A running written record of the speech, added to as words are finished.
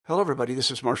Hello, everybody. This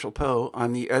is Marshall Poe.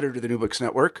 I'm the editor of the New Books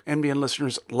Network. NBN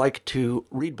listeners like to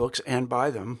read books and buy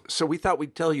them. So we thought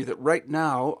we'd tell you that right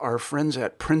now, our friends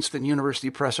at Princeton University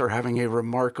Press are having a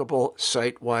remarkable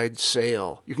site-wide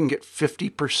sale. You can get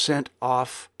 50%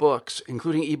 off books,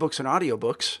 including ebooks and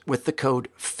audiobooks, with the code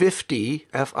 50,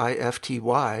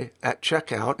 F-I-F-T-Y, at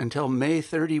checkout until May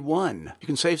 31. You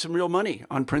can save some real money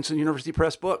on Princeton University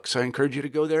Press books. I encourage you to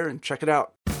go there and check it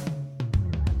out.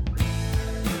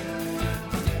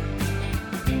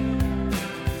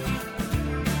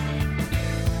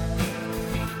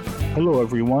 Hello,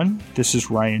 everyone. This is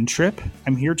Ryan Tripp.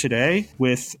 I'm here today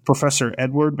with Professor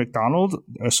Edward MacDonald,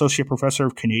 Associate Professor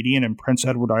of Canadian and Prince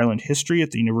Edward Island History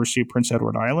at the University of Prince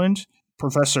Edward Island,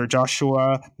 Professor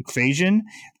Joshua McFadyen,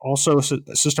 also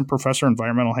Assistant Professor of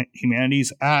Environmental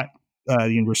Humanities at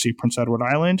the University of Prince Edward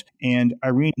Island, and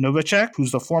Irene Novacek,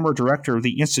 who's the former director of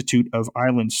the Institute of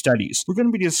Island Studies. We're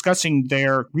going to be discussing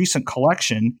their recent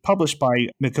collection, published by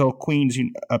McGill-Queen's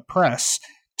Press,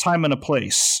 Time and a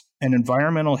Place, An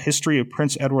Environmental History of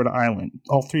Prince Edward Island.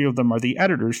 All three of them are the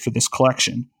editors for this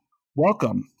collection.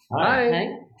 Welcome. Hi.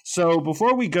 So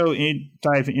before we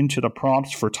dive into the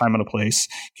prompts for Time and a Place,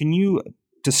 can you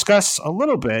discuss a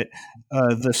little bit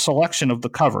the selection of the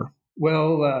cover?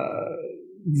 Well,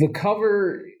 the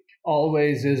cover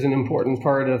always is an important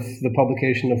part of the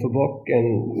publication of a book,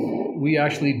 and we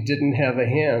actually didn't have a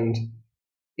hand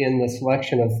in the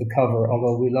selection of the cover,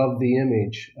 although we love the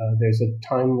image. There's a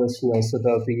timelessness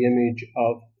about the image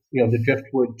of the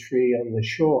driftwood tree on the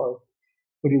shore,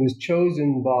 but it was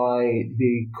chosen by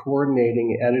the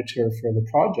coordinating editor for the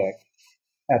project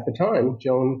at the time,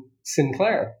 Joan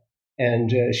Sinclair,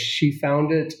 and she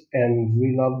found it, and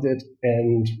we loved it,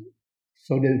 and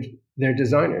so did their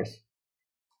designers.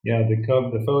 Yeah,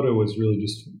 the photo was really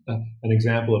just an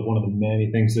example of one of the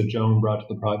many things that Joan brought to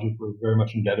the project. We're very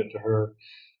much indebted to her.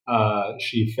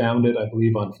 She found it, I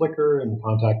believe, on Flickr and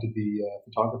contacted the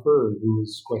photographer, who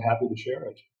was quite happy to share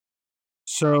it.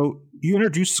 So you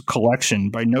introduced the collection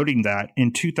by noting that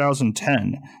in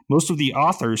 2010, most of the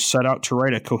authors set out to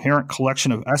write a coherent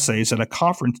collection of essays at a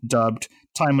conference dubbed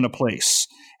Time and a Place,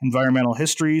 Environmental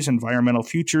Histories, Environmental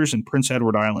Futures, in Prince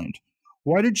Edward Island.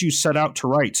 Why did you set out to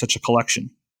write such a collection?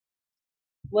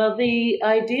 Well, the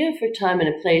idea for Time and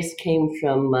a Place came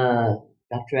from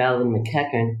Dr. Alan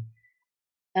McEachern,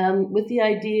 with the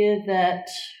idea that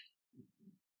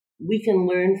we can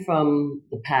learn from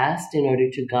the past in order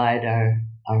to guide our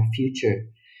future.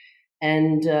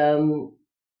 And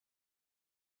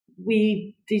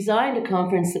we designed a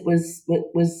conference that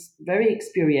was very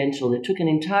experiential. It took an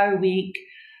entire week.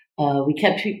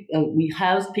 We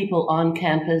housed people on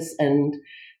campus and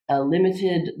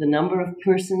limited the number of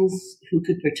persons who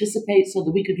could participate so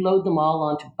that we could load them all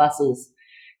onto buses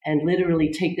and literally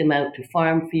take them out to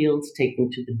farm fields, take them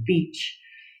to the beach,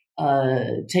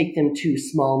 take them to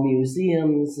small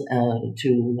museums,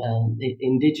 to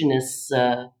indigenous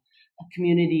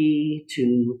community,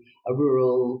 to a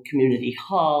rural community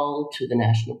hall, to the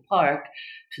national park,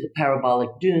 to the parabolic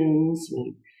dunes.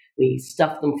 We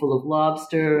stuffed them full of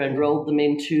lobster and rolled them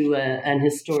into an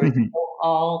historic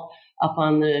hall up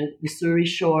on the Surrey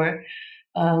shore.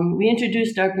 We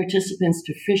introduced our participants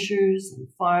to fishers and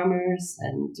farmers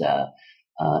and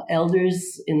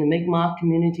elders in the Mi'kmaq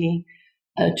community,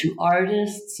 to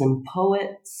artists and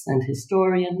poets and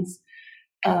historians.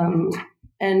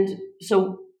 And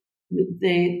so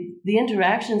the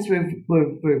interactions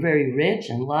were very rich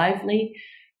and lively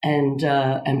and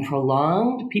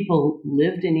prolonged. People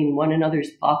lived in one another's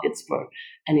pockets for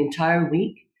an entire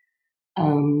week.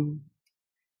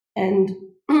 And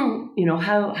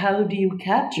how do you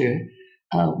capture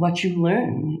what you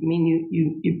learn? I mean,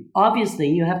 you obviously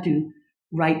you have to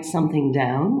write something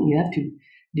down. You have to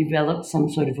develop some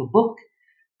sort of a book.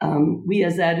 We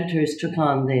as editors took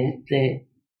on the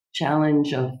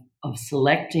challenge of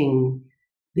selecting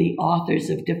the authors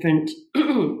of different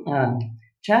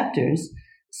chapters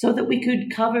so that we could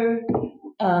cover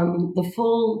the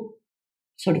full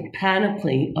sort of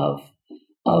panoply of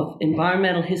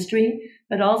environmental history,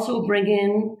 but also bring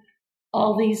in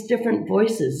all these different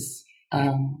voices.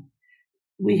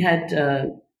 We had,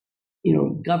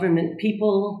 government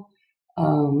people,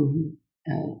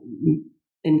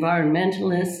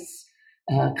 environmentalists,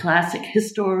 classic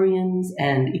historians,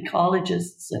 and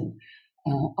ecologists, and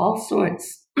all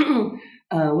sorts, and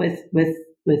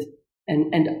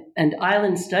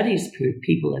island studies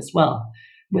people as well,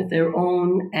 with their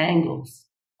own angles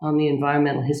on the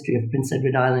environmental history of Prince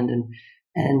Edward Island,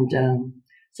 and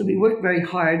so we worked very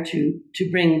hard to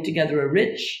bring together a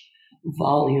rich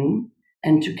volume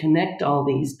and to connect all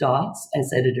these dots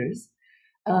as editors,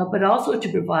 but also to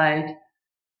provide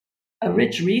a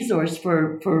rich resource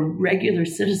for regular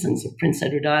citizens of Prince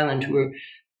Edward Island who are,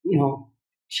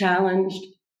 challenged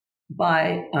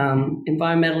by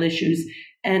environmental issues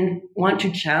and want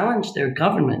to challenge their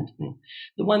government.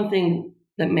 The one thing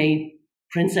that made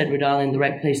Prince Edward Island the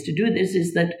right place to do this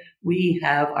is that we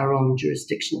have our own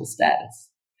jurisdictional status.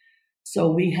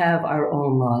 So we have our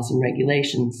own laws and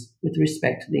regulations with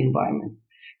respect to the environment.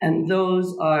 And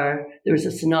there's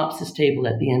a synopsis table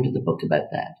at the end of the book about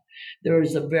that.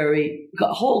 There's a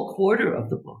whole quarter of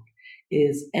the book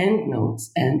is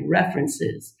endnotes and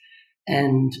references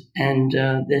and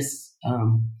this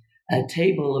a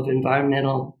table of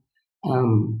environmental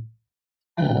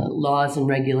laws and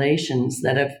regulations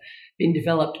that have been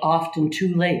developed often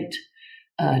too late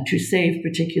to save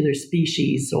particular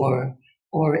species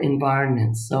or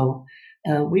environments. So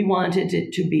we wanted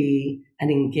it to be an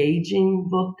engaging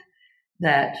book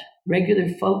that regular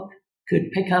folk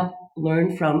could pick up,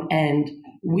 learn from, and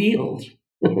wield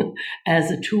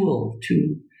as a tool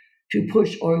to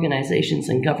push organizations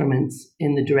and governments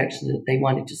in the direction that they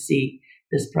wanted to see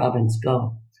this province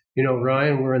go.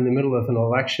 Ryan, we're in the middle of an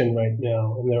election right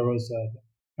now, and there was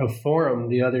a forum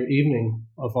the other evening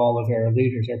of all of our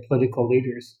leaders, our political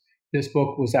leaders. This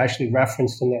book was actually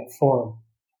referenced in that forum.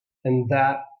 And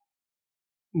that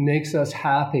makes us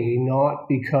happy, not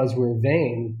because we're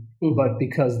vain, but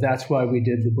because that's why we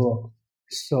did the book,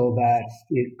 so that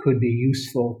it could be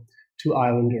useful to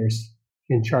islanders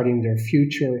in charting their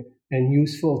future and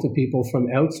useful to people from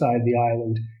outside the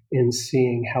island in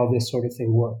seeing how this sort of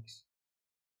thing works.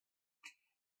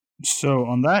 So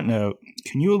on that note,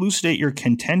 can you elucidate your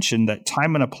contention that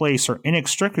time and a place are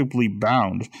inextricably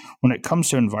bound when it comes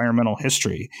to environmental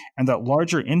history, and that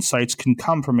larger insights can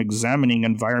come from examining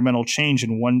environmental change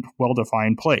in one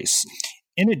well-defined place?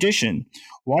 In addition,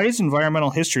 why is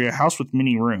environmental history a house with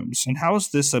many rooms, and how is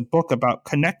this a book about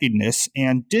connectedness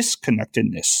and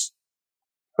disconnectedness?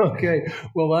 Okay,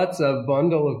 well, that's a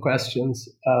bundle of questions,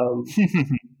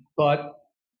 but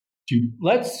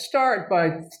let's start by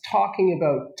talking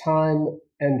about time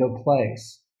and a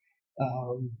place.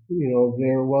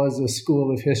 There was a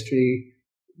school of history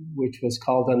which was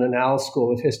called an Annales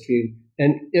School of History,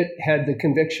 and it had the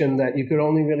conviction that you could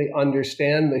only really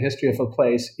understand the history of a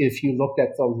place if you looked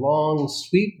at the long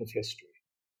sweep of history.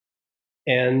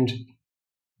 And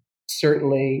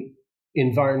certainly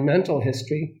environmental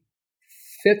history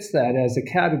fits that as a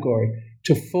category.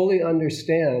 To fully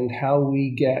understand how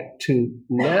we get to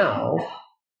now,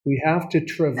 we have to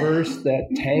traverse that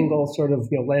tangled sort of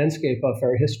landscape of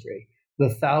our history, the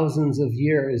thousands of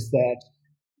years that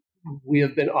we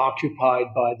have been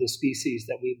occupied by the species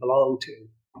that we belong to.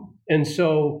 And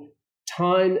so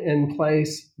time and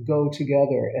place go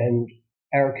together, and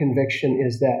our conviction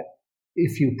is that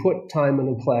if you put time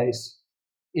and a place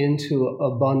into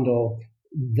a bundle,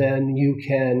 then you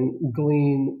can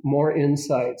glean more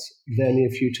insights than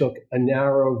if you took a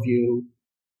narrow view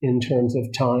in terms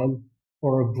of time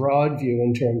or a broad view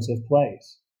in terms of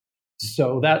place.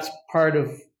 So that's part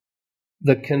of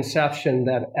the conception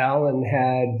that Alan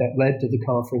had that led to the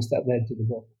conference, that led to the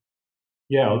book.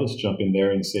 Yeah, I'll just jump in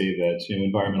there and say that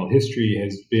environmental history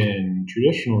has been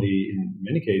traditionally, in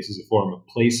many cases, a form of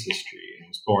place history. It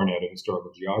was born out of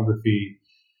historical geography,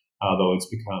 although it's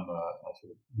become a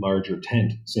sort of larger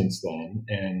tent since then.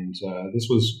 And this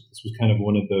was kind of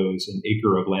one of those, an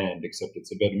acre of land, except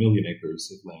it's about 1 million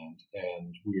acres of land,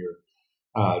 and we're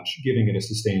giving it a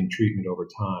sustained treatment over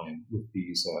time with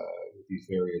these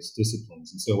various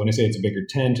disciplines. And so when I say it's a bigger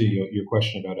tent, your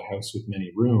question about a house with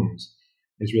many rooms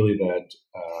is really that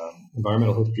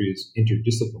environmental history is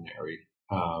interdisciplinary.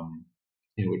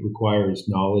 It requires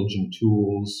knowledge and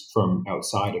tools from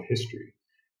outside of history.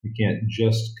 We can't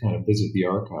just kind of visit the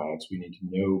archives. We need to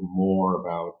know more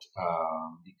about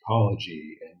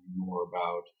ecology and more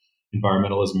about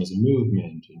environmentalism as a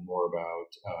movement and more about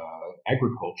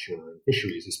agriculture and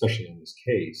fisheries, especially in this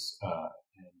case.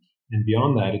 And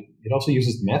beyond that, it also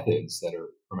uses methods that are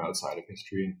from outside of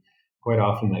history. And quite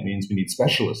often that means we need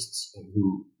specialists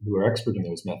who are expert in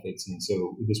those methods. And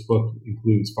so this book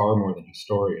includes far more than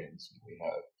historians. We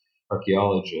have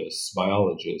archaeologists,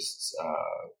 biologists,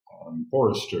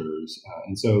 foresters.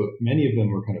 And so many of them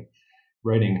were kind of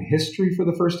writing history for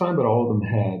the first time, but all of them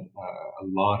had a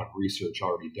lot of research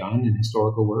already done in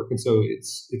historical work. And so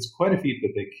it's quite a feat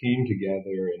that they came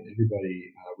together and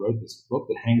everybody wrote this book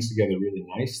that hangs together really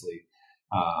nicely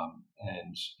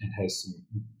and has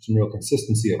some real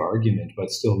consistency of argument,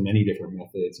 but still many different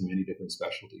methods and many different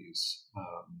specialties.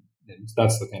 And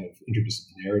that's the kind of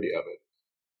interdisciplinarity of it.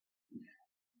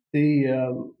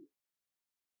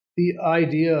 The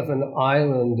idea of an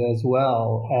island as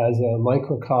well as a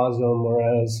microcosm or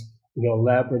as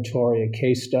laboratory, a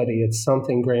case study. It's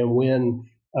something Graham Wynne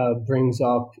brings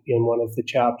up in one of the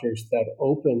chapters that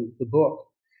open the book.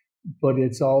 But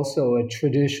it's also a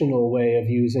traditional way of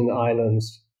using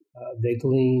islands.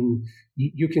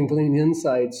 You can glean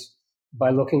insights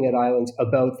by looking at islands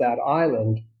about that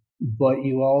island, but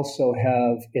you also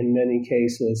have, in many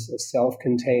cases, a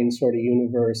self-contained sort of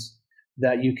universe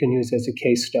that you can use as a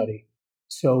case study.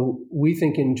 So we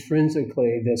think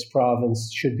intrinsically this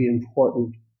province should be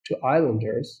important to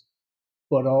islanders,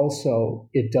 but also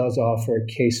it does offer a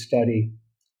case study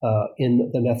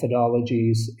in the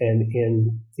methodologies and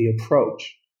in the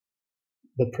approach,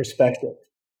 the perspective.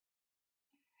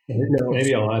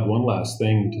 Maybe I'll add one last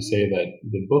thing to say that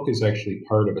the book is actually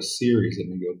part of a series at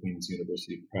McGill Queen's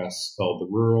University Press called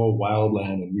the Rural,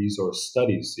 Wildland, and Resource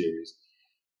Studies series.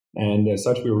 And as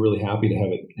such, we were really happy to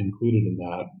have it included in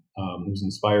that. It was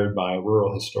inspired by a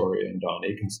rural historian, Don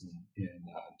Akinson, in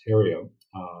Ontario,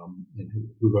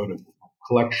 who wrote a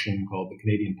collection called the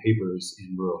Canadian Papers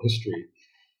in Rural History.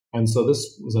 And so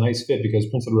this was a nice fit because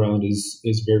Prince Edward Island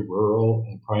is very rural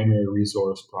and primary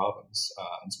resource province.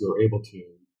 And so we were able to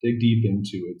dig deep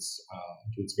into its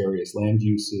various land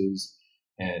uses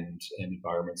and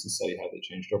environments and study how they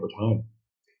changed over time.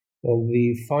 And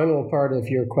the final part of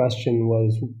your question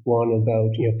was one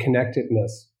about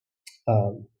connectedness,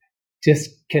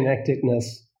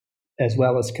 disconnectedness as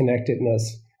well as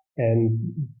connectedness. And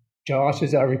Josh,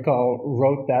 as I recall,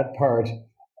 wrote that part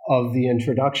of the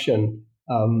introduction.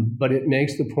 But it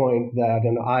makes the point that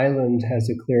an island has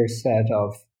a clear set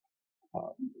of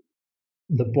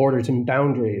the borders and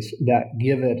boundaries that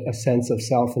give it a sense of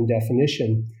self and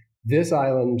definition. This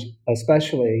island,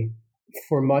 especially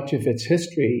for much of its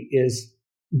history,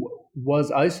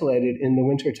 was isolated in the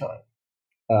wintertime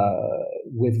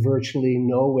with virtually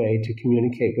no way to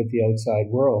communicate with the outside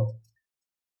world.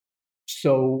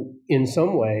 So in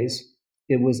some ways,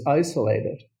 it was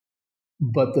isolated.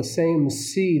 But the same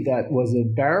sea that was a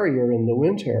barrier in the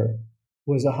winter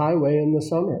was a highway in the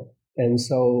summer. And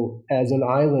so as an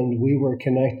island, we were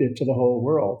connected to the whole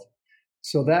world.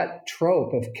 So that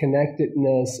trope of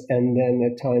connectedness and then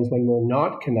at times when we're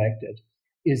not connected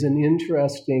is an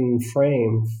interesting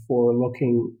frame for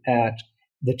looking at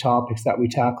the topics that we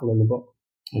tackle in the book.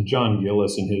 And John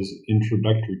Gillis, in his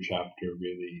introductory chapter,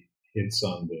 really hits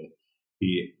on the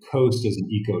coast as an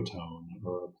ecotone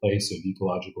or a place of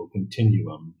ecological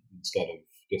continuum instead of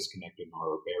disconnected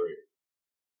or a barrier.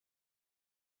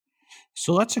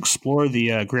 So let's explore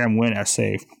the Graham Wynne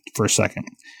essay for a second.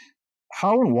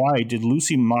 How and why did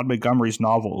Lucy Maud Montgomery's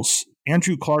novels,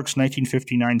 Andrew Clark's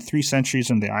 1959 Three Centuries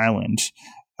in the Island,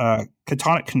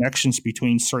 Catonic Connections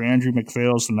between Sir Andrew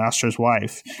MacPhail's The Master's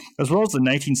Wife, as well as the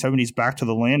 1970s Back to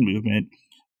the Land movement,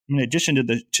 in addition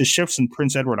to shifts in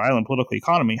Prince Edward Island political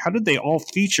economy, how did they all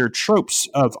feature tropes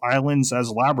of islands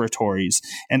as laboratories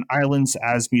and islands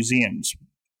as museums,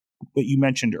 what you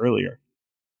mentioned earlier?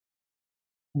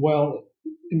 Well,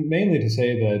 mainly to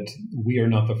say that we are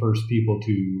not the first people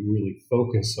to really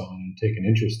focus on and take an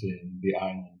interest in the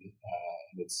island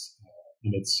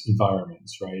and its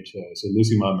environments, right? So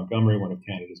Lucy Maud Montgomery, one of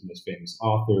Canada's most famous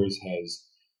authors,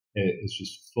 is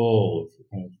just full of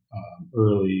kind of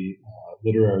early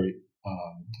literary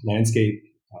landscape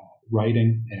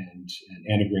writing, and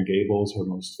Anne of Green Gables, her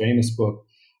most famous book,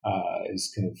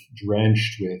 is kind of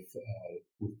drenched with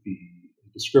the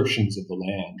descriptions of the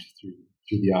land through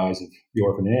the eyes of the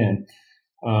orphan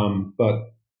Anne.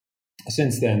 But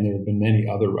since then, there have been many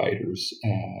other writers,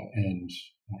 and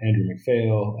Andrew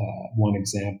MacPhail, one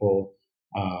example.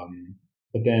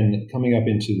 But then coming up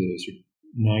into the sort of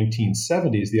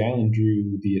 1970s, the island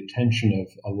drew the attention of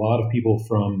a lot of people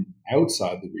from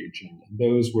outside the region.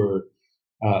 Those were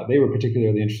they were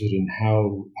particularly interested in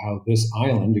how this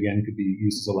island, again, could be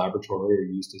used as a laboratory or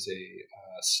used as a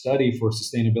study for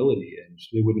sustainability, and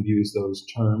they wouldn't use those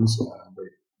terms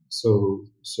so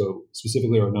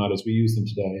specifically or not as we use them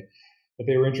today. But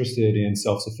they were interested in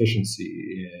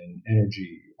self-sufficiency, in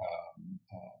energy,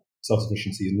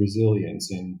 self-sufficiency, in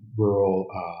resilience, in rural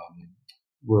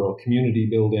community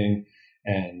building,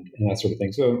 and that sort of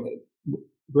thing. So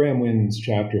Graham Wynne's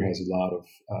chapter has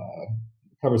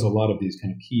covers a lot of these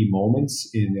kind of key moments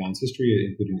in the island's history,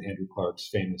 including Andrew Clark's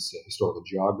famous historical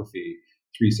geography,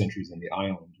 3 Centuries in the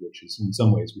Island, which is in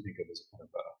some ways we think of as a kind of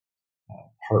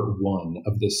part one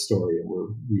of this story, and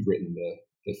we've written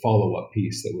the follow-up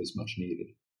piece that was much needed.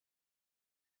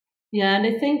 Yeah, and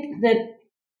I think that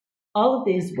all of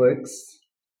these works,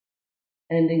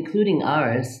 and including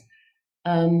ours,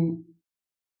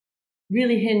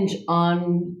 really hinge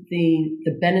on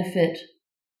the benefit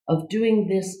of doing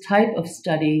this type of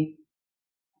study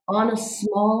on a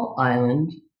small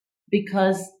island,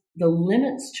 because the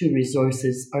limits to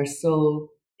resources are so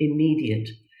immediate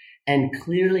and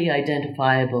clearly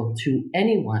identifiable to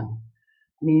anyone.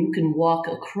 I mean, you can walk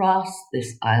across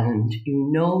this island, you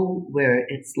know where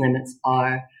its limits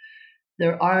are.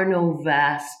 There are no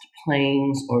vast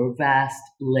plains or vast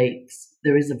lakes.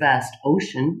 There is a vast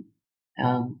ocean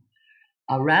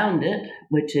around it,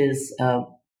 which is,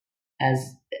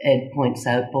 as Ed points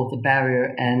out, both a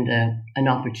barrier and an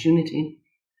opportunity.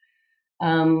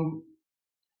 But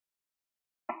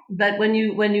when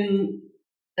you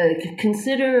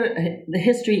consider the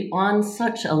history on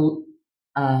such a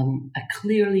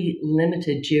clearly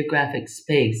limited geographic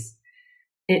space,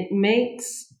 it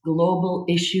makes global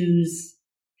issues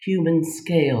human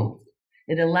scale.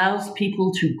 It allows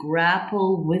people to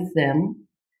grapple with them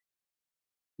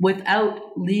without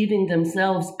leaving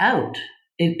themselves out.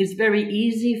 It's very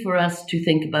easy for us to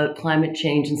think about climate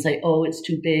change and say, oh, it's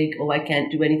too big, oh, I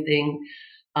can't do anything,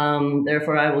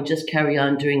 therefore I will just carry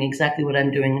on doing exactly what I'm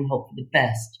doing and hope for the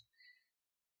best.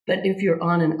 But if you're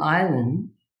on an island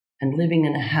and living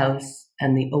in a house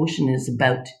and the ocean is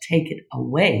about to take it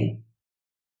away,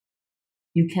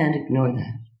 you can't ignore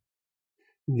that.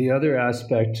 The other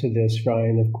aspect to this,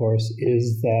 Ryan, of course,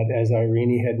 is that, as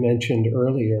Irene had mentioned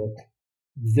earlier,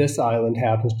 this island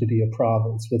happens to be a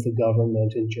province with a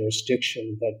government and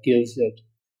jurisdiction that gives it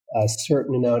a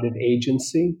certain amount of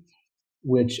agency,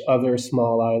 which other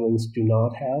small islands do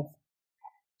not have.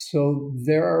 So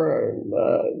there are,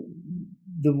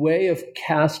 the way of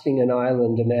casting an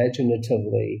island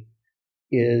imaginatively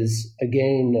is,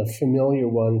 again, a familiar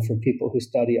one for people who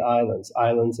study islands.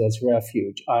 Islands as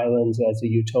refuge, islands as a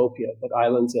utopia, but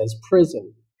islands as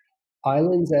prison,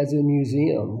 islands as a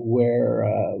museum where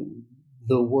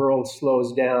the world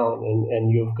slows down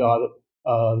and you've got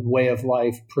a way of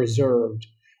life preserved.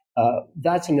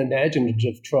 That's an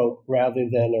imaginative trope rather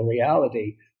than a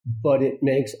reality, but it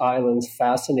makes islands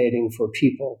fascinating for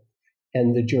people.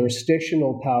 And the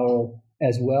jurisdictional power,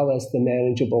 as well as the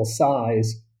manageable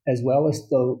size, as well as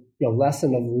the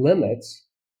lesson of limits,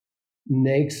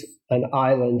 makes an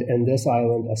island, and this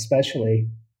island especially,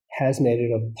 has made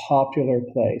it a popular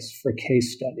place for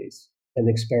case studies and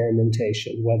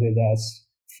experimentation, whether that's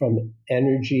from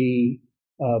energy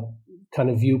kind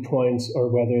of viewpoints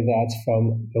or whether that's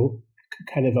from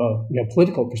kind of a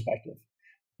political perspective.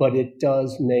 But it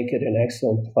does make it an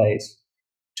excellent place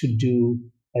to do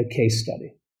a case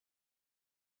study.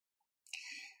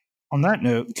 On that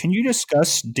note, can you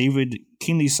discuss David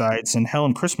Keenlyside's and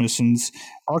Helen Christmason's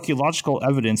archaeological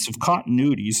evidence of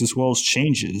continuities as well as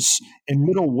changes in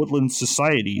Middle Woodland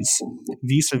societies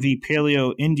vis-a-vis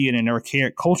Paleo, Indian, and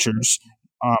Archaic cultures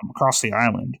across the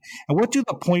island? And what do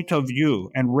the point of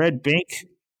view and Red Bank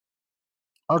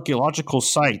archaeological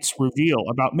sites reveal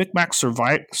about Mi'kmaq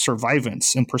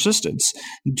survivance and persistence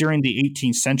during the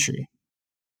 18th century?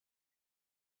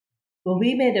 Well,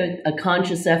 we made a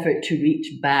conscious effort to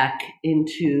reach back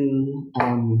into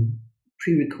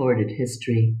pre-recorded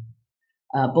history,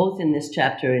 both in this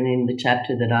chapter and in the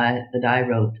chapter that I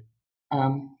wrote,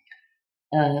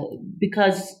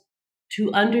 because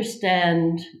to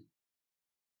understand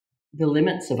the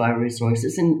limits of our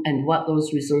resources and what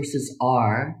those resources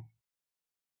are,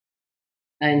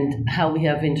 and how we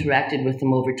have interacted with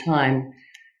them over time,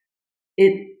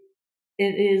 it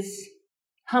is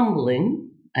humbling,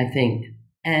 I think,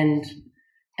 and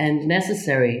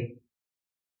necessary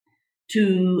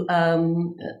to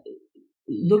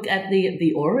look at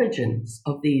the origins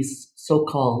of these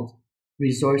so-called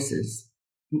resources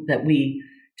that we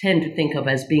tend to think of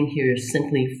as being here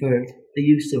simply for the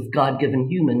use of God-given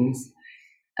humans,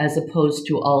 as opposed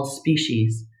to all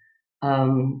species,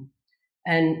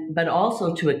 but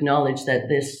also to acknowledge that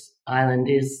this island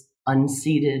is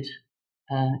unceded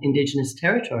indigenous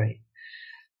territory.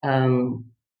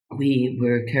 We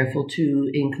were careful to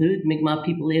include Mi'kmaq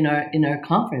people in our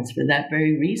conference for that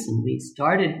very reason. We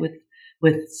started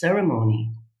with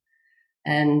ceremony,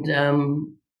 and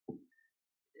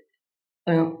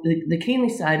the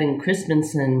Keenlyside and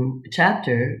Christmason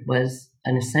chapter was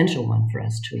an essential one for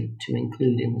us to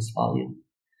include in this volume,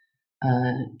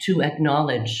 to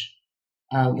acknowledge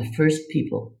the first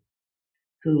people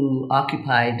who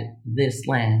occupied this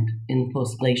land in the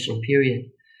post-glacial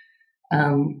period.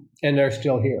 And are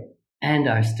still here. And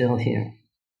are still here,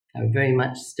 are very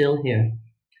much still here,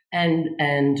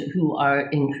 and who are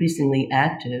increasingly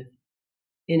active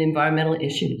in environmental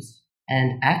issues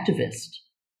and activist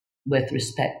with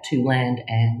respect to land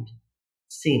and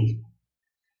sea.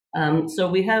 So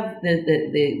we have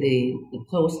the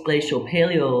post-glacial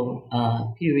paleo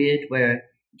period where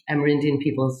Amerindian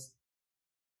peoples,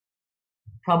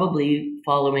 probably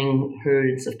following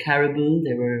herds of caribou,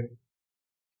 there were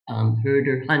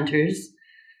herder hunters,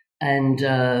 and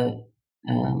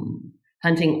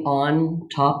hunting on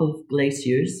top of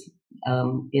glaciers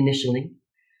initially.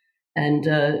 And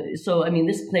so, I mean,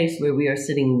 this place where we are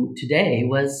sitting today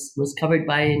was covered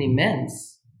by an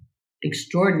immense,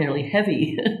 extraordinarily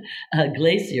heavy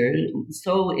glacier,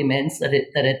 so immense that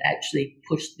it actually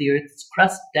pushed the Earth's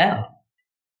crust down.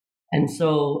 And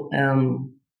so,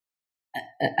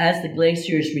 as the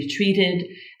glaciers retreated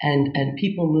and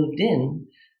people moved in,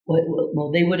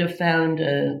 well, they would have found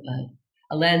a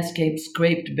landscape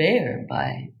scraped bare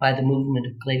by the movement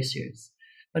of glaciers,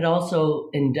 but also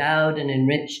endowed and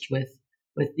enriched with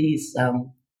these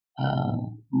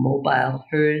mobile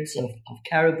herds of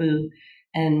caribou,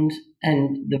 and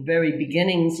the very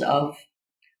beginnings of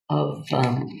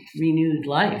renewed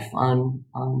life on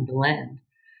the land.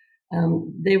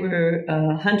 They were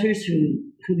hunters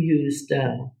who used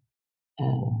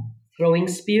throwing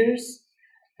spears,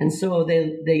 and so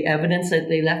the evidence that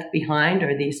they left behind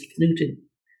are these fluted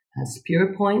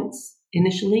spear points.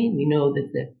 Initially, we know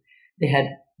that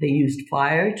they used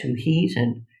fire to heat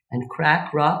and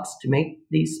crack rocks to make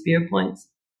these spear points.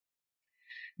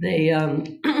 They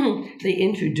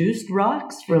introduced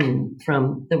rocks from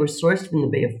that were sourced from the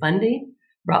Bay of Fundy,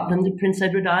 brought them to Prince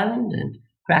Edward Island, and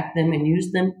cracked them and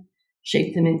used them,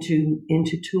 shaped them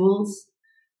into tools.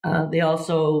 They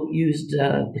also used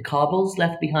the cobbles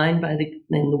left behind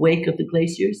in the wake of the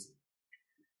glaciers,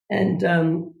 and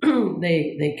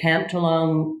they camped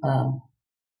along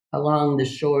the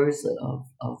shores of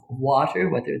water,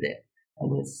 whether that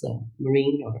was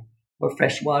marine or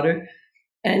fresh water.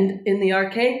 And in the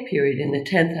Archaic period, in the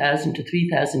 10,000 to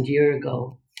 3,000 year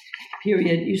ago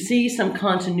period, you see some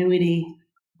continuity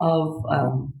of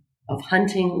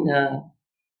hunting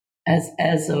as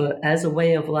a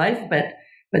way of life, but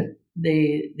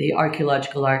the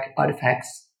archaeological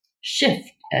artifacts shift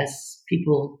as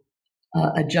people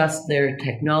adjust their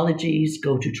technologies,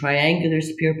 go to triangular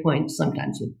spear points,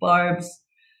 sometimes with barbs.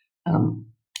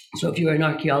 So if you're an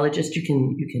archaeologist, you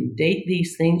can date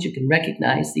these things, you can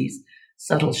recognize these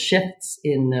subtle shifts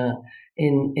in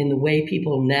the way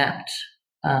people napped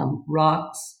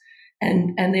rocks,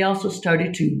 and they also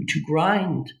started to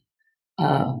grind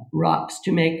rocks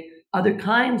to make other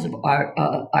kinds of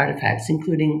artifacts,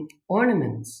 including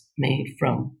ornaments made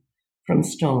from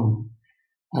stone.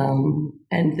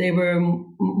 And they were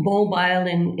mobile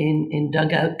in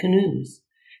dugout canoes,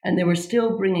 and they were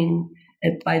still bringing,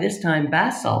 by this time,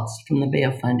 basalts from the Bay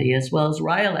of Fundy, as well as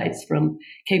rhyolites from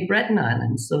Cape Breton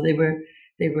Islands. So they were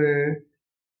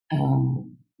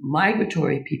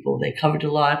migratory people. They covered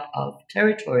a lot of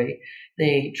territory.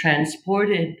 They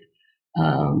transported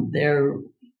their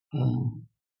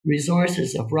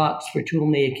resources of rocks for tool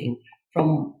making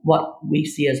from what we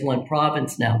see as one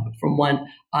province now, but from one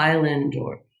island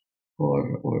or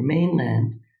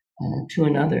mainland to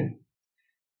another.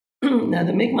 Now,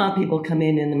 the Mi'kmaq people come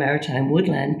in the Maritime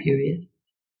Woodland period,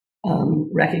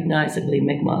 recognizably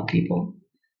Mi'kmaq people,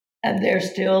 and they're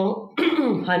still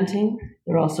hunting.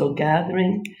 They're also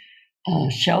gathering.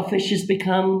 Shellfish has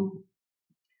become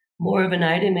more of an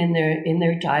item in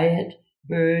their diet.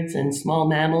 Birds and small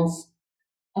mammals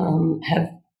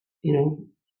have,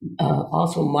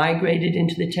 also migrated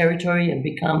into the territory and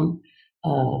become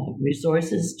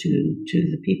resources to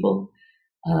the people.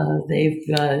 They've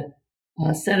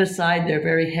set aside their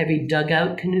very heavy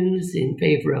dugout canoes in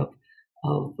favor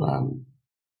of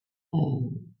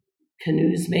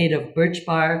canoes made of birch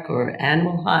bark or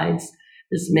animal hides.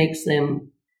 This makes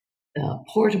them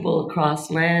portable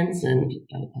across lands and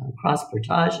across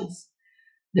portages.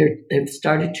 They've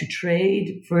started to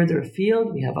trade further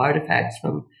afield. We have artifacts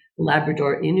from the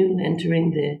Labrador Innu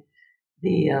entering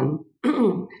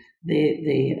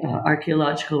the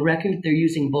archaeological record. They're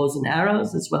using bows and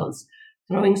arrows as well as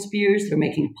throwing spears. They're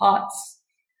making pots,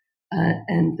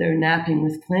 and they're napping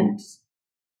with flints.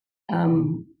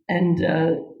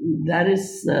 That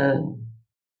is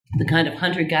the kind of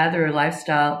hunter-gatherer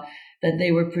lifestyle that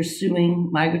they were pursuing,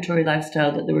 migratory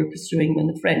lifestyle that they were pursuing when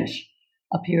the French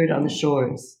appeared on the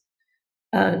shores.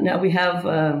 Now we have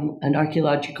an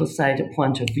archaeological site at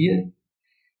Pointe-à-Vieux.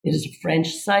 It is a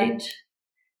French site.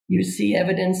 You see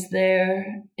evidence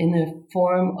there in the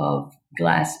form of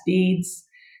glass beads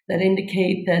that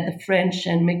indicate that the French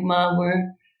and Mi'kmaq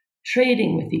were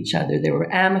trading with each other. They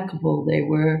were amicable. They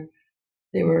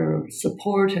were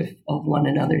supportive of one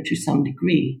another to some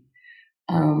degree.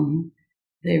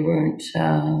 They weren't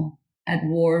at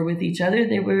war with each other.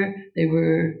 They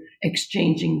were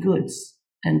exchanging goods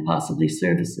and possibly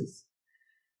services.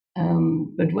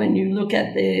 But when you look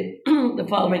at the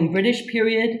following British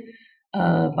period,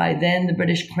 by then the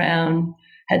British Crown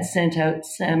had sent out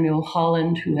Samuel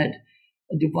Holland, who had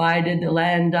divided the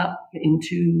land up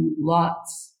into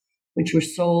lots, which were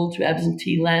sold to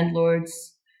absentee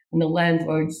landlords, and the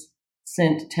landlords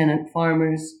sent tenant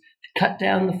farmers to cut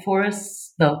down the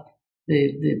forests, the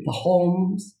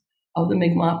homes of the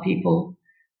Mi'kmaq people,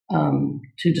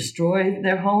 to destroy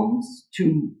their homes,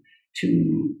 to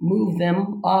move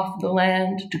them off the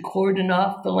land, to cordon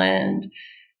off the land,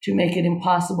 to make it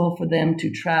impossible for them to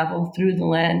travel through the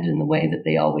land in the way that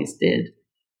they always did,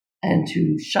 and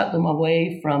to shut them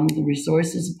away from the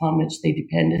resources upon which they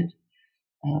depended.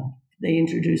 They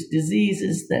introduced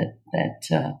diseases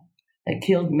that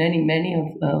killed many of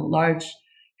a large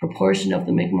proportion of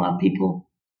the Mi'kmaq people.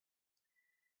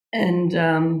 And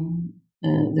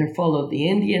they're followed the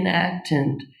Indian Act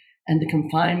and the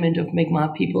confinement of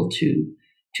Mi'kmaq people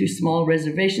to small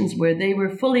reservations where they were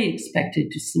fully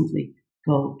expected to simply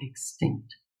go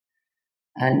extinct.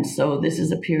 And so this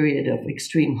is a period of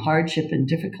extreme hardship and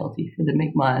difficulty for the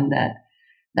Mi'kmaq, and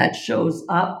that shows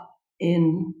up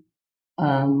in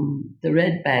the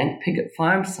Red Bank Piggott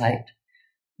Farm site,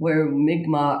 where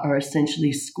Mi'kmaq are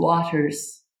essentially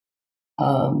squatters,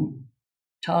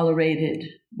 tolerated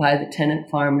by the tenant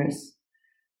farmers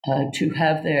to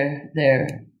have their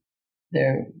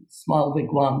small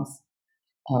wigwams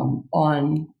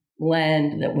on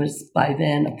land that was by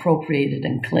then appropriated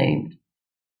and claimed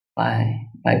by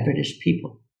British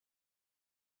people.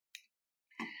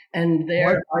 And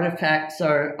their artifacts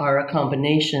are a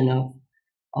combination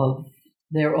of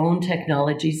their own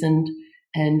technologies and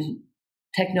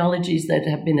technologies that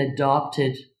have been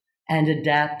adopted and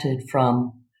adapted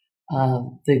from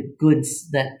the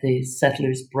goods that the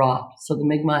settlers brought. So the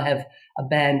Mi'kmaq have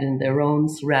abandoned their own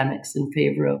ceramics in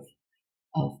favor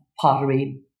of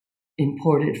pottery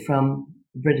imported from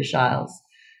the British Isles.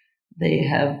 They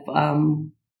have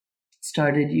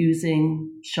started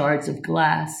using shards of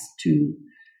glass to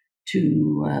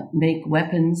make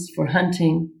weapons for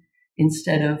hunting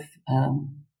instead of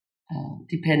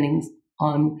depending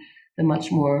on the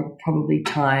much more probably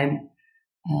time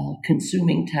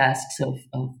consuming tasks of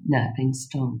knapping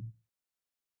stone.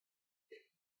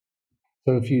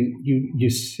 So if you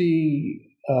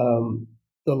see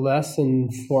the lesson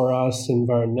for us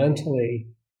environmentally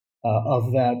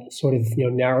of that sort of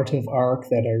narrative arc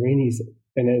that Irene's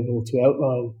been able to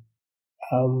outline,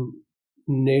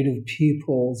 Native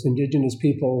peoples, indigenous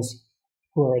peoples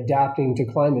who are adapting to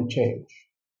climate change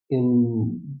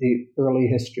in the early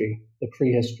history, the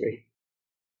prehistory.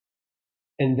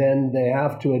 And then they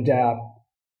have to adapt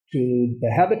to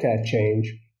the habitat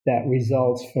change that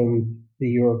results from the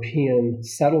European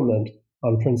settlement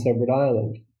on Prince Edward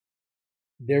Island.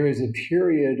 There is a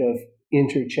period of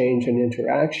interchange and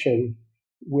interaction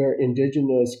where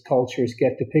indigenous cultures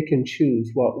get to pick and choose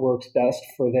what works best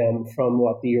for them from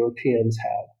what the Europeans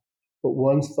have. But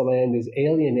once the land is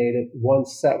alienated,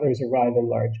 once settlers arrive in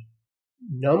large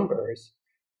numbers,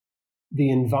 the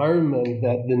environment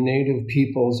that the native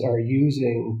peoples are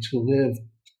using to live,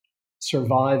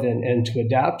 survive, and to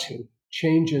adapt to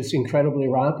changes incredibly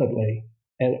rapidly.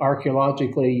 And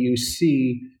archaeologically, you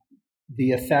see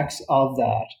the effects of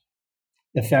that,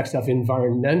 effects of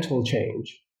environmental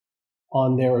change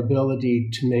on their ability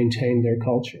to maintain their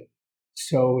culture.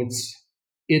 So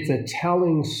it's a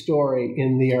telling story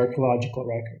in the archaeological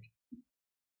record.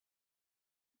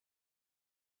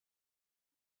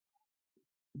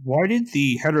 Why did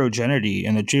the heterogeneity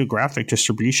and the geographic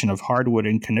distribution of hardwood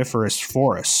and coniferous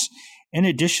forests, in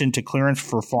addition to clearance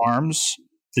for farms,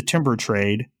 the timber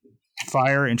trade,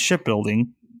 fire, and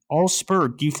shipbuilding, all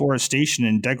spurred deforestation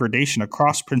and degradation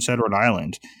across Prince Edward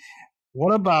Island?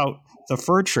 What about the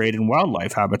fur trade and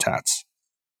wildlife habitats?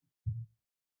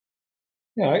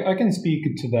 Yeah, I can speak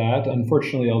to that.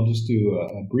 Unfortunately, I'll just do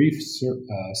a brief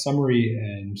summary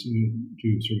and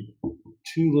do sort of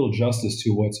too little justice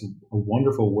to what's a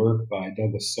wonderful work by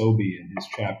Douglas Sobey in his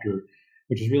chapter,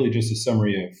 which is really just a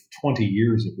summary of 20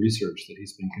 years of research that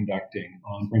he's been conducting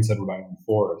on Prince Edward Island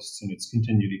forests, and it's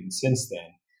continued even since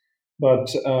then.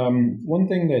 But one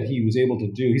thing that he was able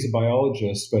to do, he's a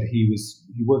biologist, but he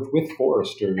worked with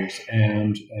foresters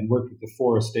and worked with the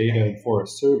forest data and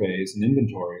forest surveys and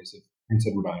inventories of Prince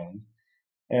Edward Island,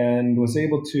 and was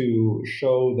able to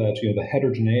show that the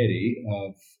heterogeneity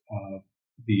of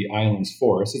the island's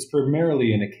forest. It's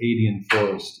primarily an Acadian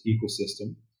forest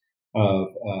ecosystem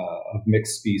of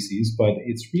mixed species, but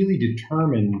it's really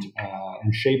determined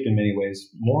and shaped in many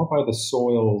ways more by the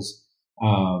soil's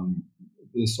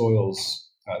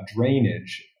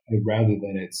drainage rather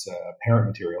than its parent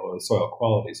material or the soil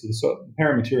quality. So the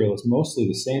parent material is mostly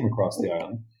the same across the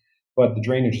island, but the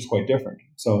drainage is quite different.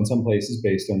 So in some places,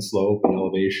 based on slope and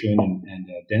elevation and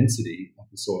density of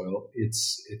the soil,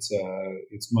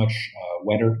 it's much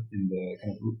wetter in the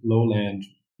kind of lowland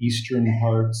eastern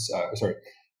parts,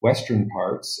 western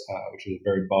parts, which is a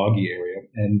very boggy area,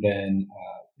 and then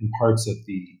in parts of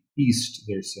the east,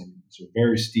 there's some sort of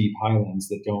very steep highlands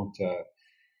that don't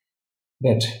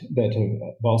that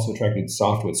have also attracted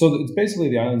softwood. So it's basically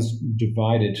the island's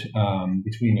divided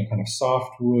between a kind of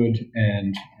softwood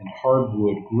and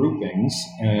hardwood groupings.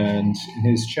 And in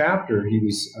his chapter, he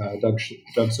was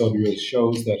Doug Sobey really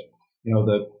shows that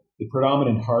the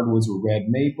predominant hardwoods were red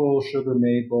maple, sugar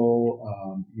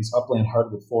maple. These upland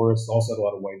hardwood forests also had a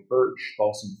lot of white birch,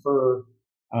 balsam fir.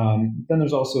 Then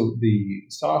there's also the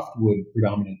softwood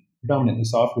predominantly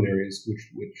softwood areas,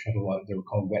 which had a lot. They were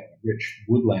called wet, rich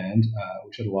woodland,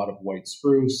 which had a lot of white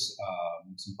spruce,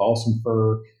 some balsam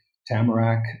fir,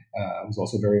 tamarack was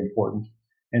also very important.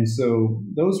 And so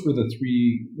those were the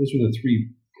three.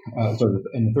 And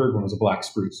the third one was a black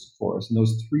spruce forest. And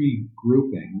those three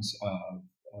groupings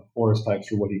of forest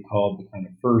types were what he called the kind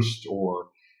of first or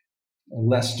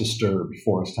less disturbed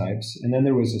forest types. And then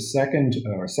there was a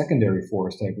secondary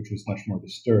forest type, which was much more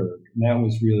disturbed. And that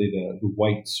was really the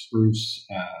white spruce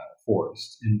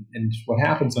forest. And what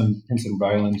happens on Prince Edward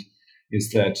Island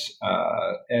is that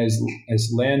as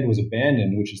land was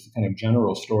abandoned, which is the kind of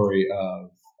general story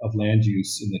of land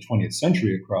use in the 20th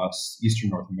century across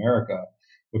eastern North America,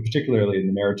 but particularly in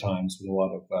the Maritimes with a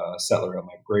lot of settler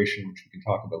migration, which we can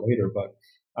talk about later. But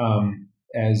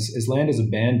as land is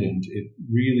abandoned, it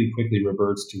really quickly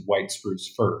reverts to white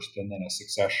spruce first, and then a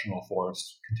successional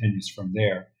forest continues from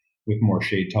there with more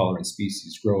shade-tolerant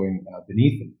species growing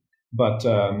beneath it. But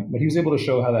he was able to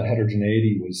show how that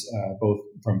heterogeneity was both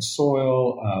from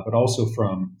soil, but also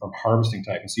from harvesting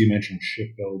type. And so you mentioned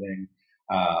shipbuilding.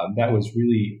 That was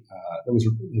really that was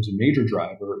a major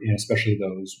driver in especially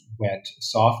those wet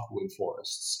softwood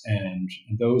forests, and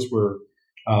those were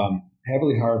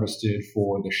heavily harvested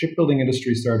for the shipbuilding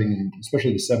industry, starting in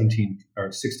especially the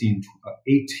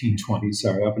 1820s,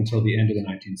 up until the end of the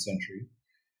 19th century.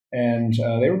 And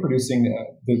they were producing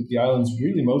the island's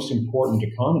really most important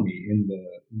economy in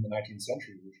the 19th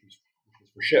century, which was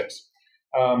for ships.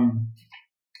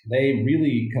 They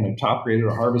really kind of top graded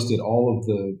or harvested all of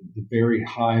the very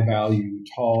high value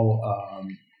tall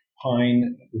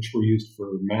pine, which were used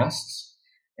for masts.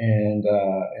 And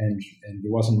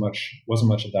there wasn't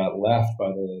much of that left by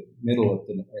the middle of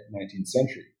the 19th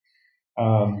century.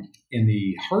 In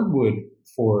the hardwood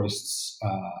forests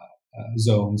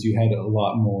zones, you had a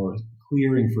lot more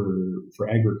clearing for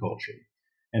agriculture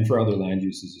and for other land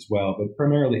uses as well. But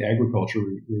primarily agriculture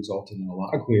resulted in a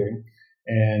lot of clearing.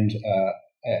 And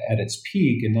at its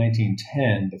peak in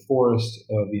 1910, the forest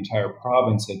of the entire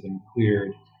province had been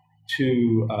cleared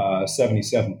to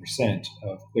 77%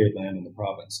 of cleared land in the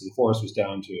province. So the forest was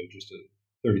down to just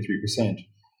 33%.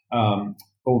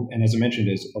 And as I mentioned,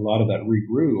 as a lot of that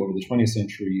regrew over the 20th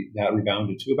century, that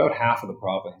rebounded to about half of the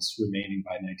province remaining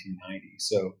by 1990.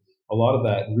 So a lot of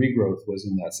that regrowth was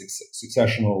in that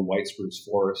successional white spruce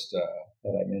forest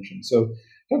that I mentioned. So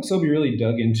Doug Sobey really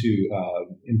dug into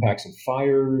impacts of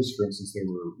fires. For instance, there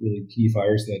were really key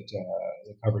fires that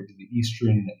covered the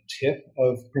eastern tip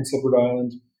of Prince Edward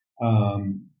Island.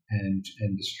 And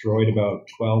destroyed about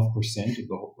 12%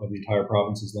 of the entire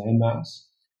province's landmass.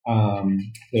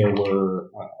 There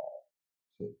were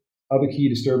other key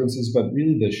disturbances, but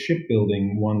really the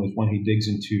shipbuilding one was one he digs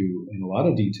into in a lot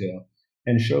of detail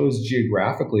and shows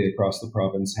geographically across the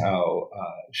province how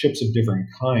ships of different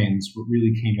kinds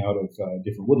really came out of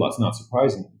different woodlots, not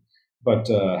surprisingly, but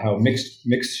how mixed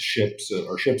ships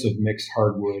or ships of mixed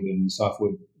hardwood and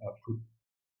softwood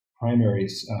primary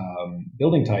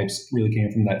building types really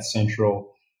came from that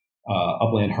central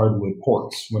upland hardwood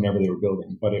ports whenever they were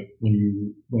building. But when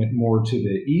you went more to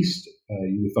the east,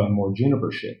 you would find more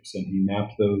juniper ships, and he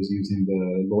mapped those using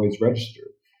the Lloyd's Register.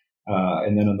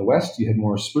 And then on the west, you had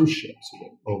more spruce ships,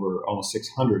 over almost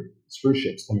 600 spruce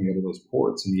ships coming out of those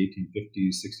ports in the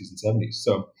 1850s, 60s, and 70s.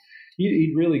 So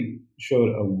he really showed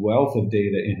a wealth of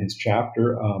data in his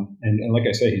chapter. And like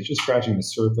I say, he's just scratching the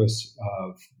surface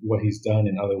of what he's done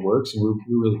in other works. And we're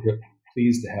really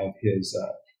pleased to have his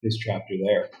chapter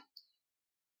there.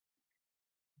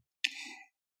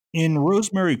 In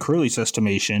Rosemary Curley's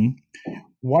estimation,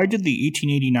 why did the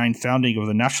 1889 founding of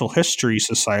the Natural History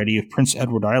Society of Prince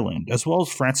Edward Island, as well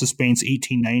as Francis Bain's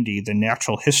 1890 The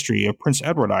Natural History of Prince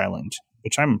Edward Island,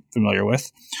 which I'm familiar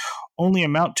with, only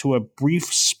amount to a brief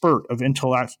spurt of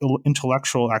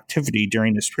intellectual activity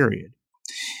during this period?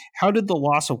 How did the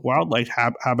loss of wildlife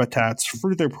habitats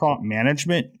further prompt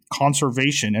management,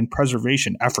 conservation, and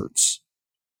preservation efforts?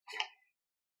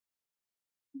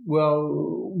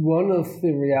 Well, one of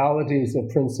the realities of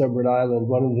Prince Edward Island,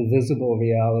 one of the visible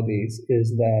realities,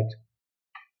 is that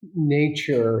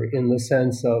nature, in the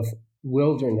sense of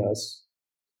wilderness,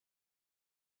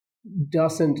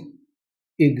 doesn't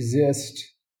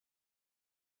exist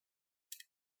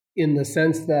in the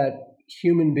sense that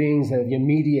human beings have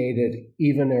mediated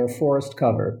even their forest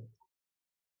cover.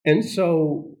 And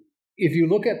so if you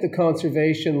look at the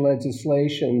conservation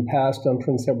legislation passed on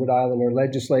Prince Edward Island, or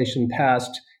legislation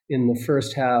passed in the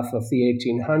first half of the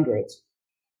 1800s,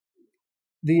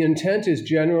 the intent is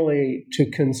generally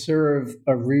to conserve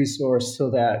a resource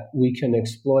so that we can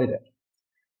exploit it.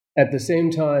 At the same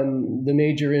time, the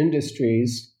major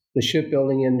industries, the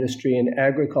shipbuilding industry and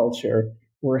agriculture,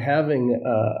 were having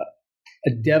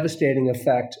a devastating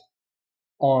effect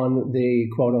on the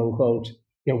quote-unquote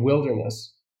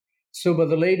wilderness. So by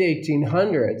the late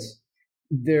 1800s,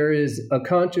 there is a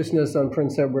consciousness on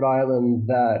Prince Edward Island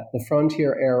that the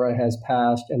frontier era has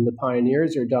passed and the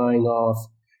pioneers are dying off,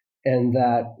 and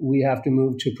that we have to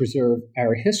move to preserve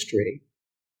our history.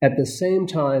 At the same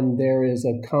time, there is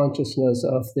a consciousness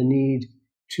of the need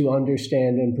to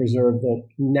understand and preserve the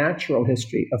natural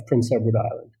history of Prince Edward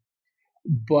Island.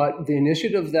 But the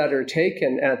initiatives that are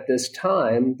taken at this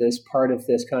time, this part of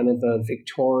this kind of a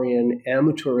Victorian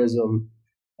amateurism,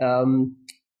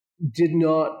 did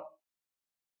not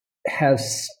have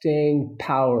staying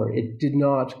power. It did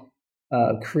not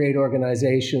create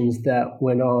organizations that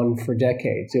went on for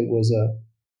decades. It was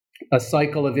a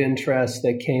cycle of interest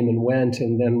that came and went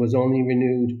and then was only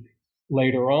renewed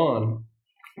later on.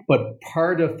 But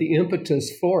part of the impetus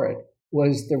for it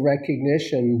was the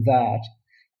recognition that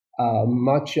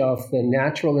much of the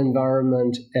natural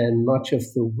environment and much of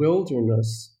the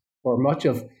wilderness, or much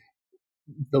of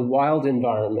the wild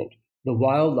environment, the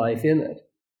wildlife in it,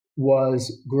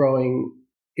 was growing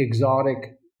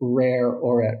exotic, rare,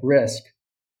 or at risk.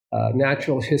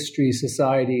 Natural history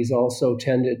societies also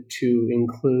tended to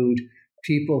include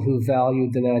people who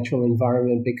valued the natural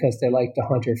environment because they liked to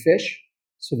hunt or fish.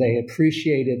 So they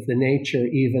appreciated the nature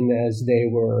even as they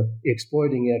were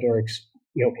exploiting it, or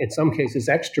in some cases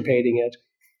extirpating it.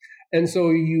 And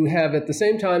so you have, at the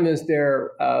same time as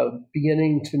they're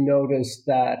beginning to notice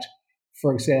that,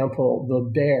 for example, the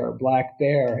black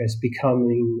bear, is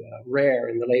becoming rare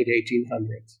in the late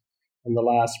 1800s. And the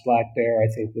last black bear, I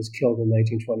think, was killed in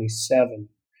 1927.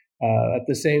 At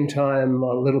the same time,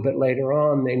 a little bit later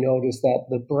on, they noticed that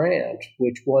the brant,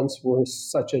 which once was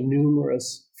such a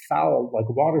numerous fowl, like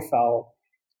waterfowl,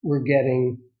 were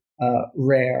getting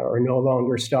rare or no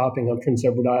longer stopping on Prince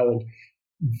Edward Island.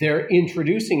 They're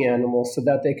introducing animals so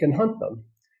that they can hunt them.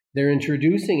 They're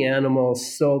introducing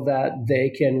animals so that they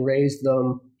can raise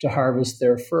them to harvest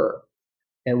their fur.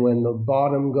 And when the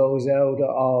bottom goes out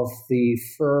of the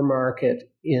fur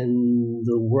market in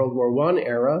the World War I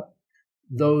era,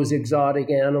 those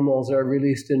exotic animals are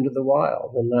released into the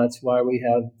wild. And that's why we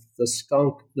have the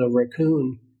skunk, the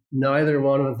raccoon. Neither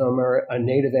one of them are a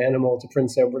native animal to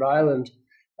Prince Edward Island,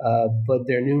 but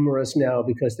they're numerous now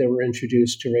because they were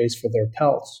introduced to raise for their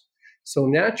pelts. So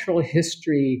natural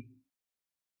history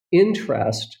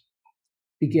interest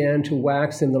began to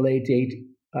wax in the late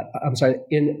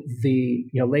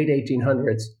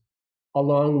 1800s,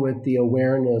 along with the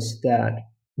awareness that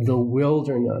the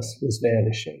wilderness was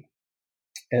vanishing.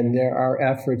 And there are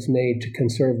efforts made to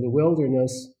conserve the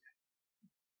wilderness,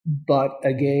 but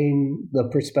again, the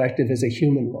perspective is a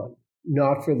human one,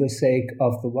 not for the sake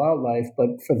of the wildlife,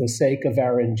 but for the sake of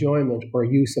our enjoyment or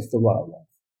use of the wildlife.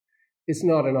 It's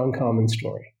not an uncommon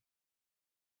story.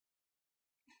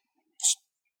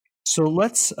 So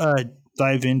let's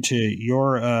dive into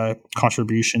your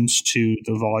contributions to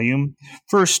the volume.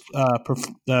 First,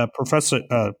 Professor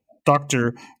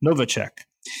Dr. Novacek,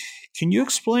 can you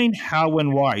explain how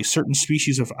and why certain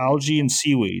species of algae and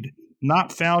seaweed,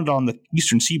 not found on the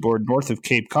eastern seaboard north of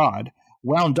Cape Cod,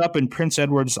 wound up in Prince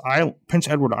Edward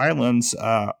Island's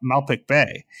Malpic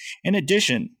Bay? In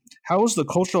addition, how is the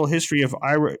cultural history of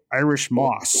Irish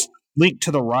moss linked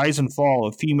to the rise and fall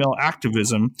of female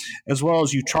activism, as well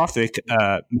as eutrophic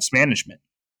mismanagement?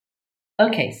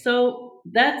 Okay, so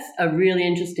that's a really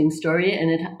interesting story, and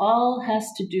it all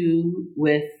has to do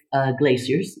with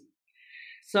glaciers.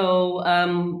 So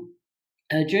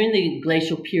during the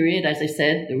glacial period, as I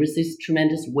said, there was this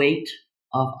tremendous weight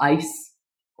of ice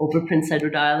over Prince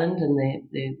Edward Island and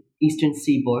the eastern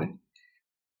seaboard,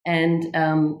 and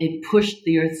it pushed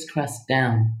the Earth's crust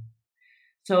down.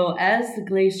 So as the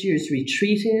glaciers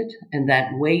retreated and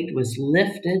that weight was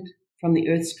lifted from the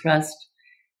Earth's crust,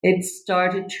 it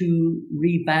started to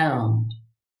rebound.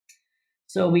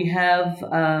 So we have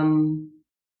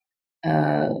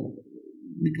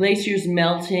the glaciers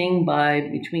melting by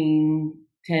between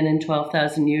 10 and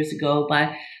 12,000 years ago.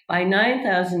 By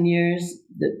 9,000 years,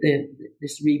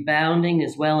 this rebounding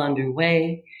is well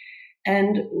underway.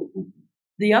 And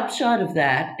the upshot of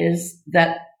that is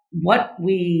that what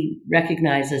we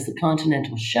recognize as the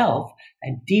continental shelf,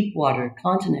 a deep water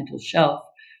continental shelf,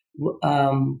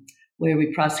 where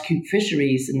we prosecute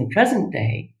fisheries in the present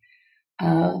day,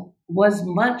 was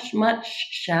much, much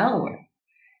shallower.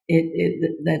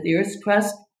 That the Earth's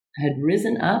crust had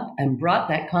risen up and brought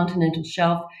that continental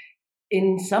shelf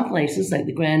in some places, like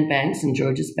the Grand Banks and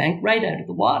Georges Bank, right out of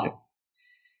the water.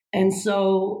 And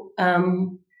so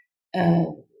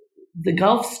the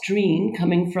Gulf Stream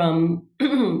coming from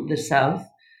the south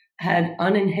had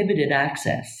uninhibited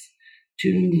access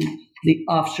to the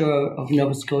offshore of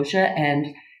Nova Scotia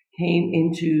and came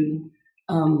into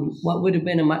what would have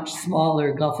been a much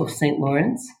smaller Gulf of St.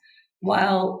 Lawrence,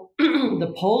 while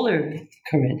the polar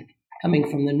current coming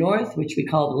from the north, which we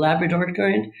call the Labrador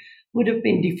Current, would have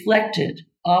been deflected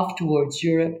off towards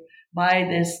Europe by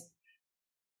this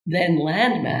then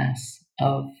landmass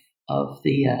of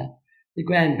the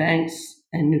Grand Banks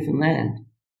and Newfoundland.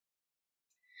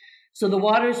 So the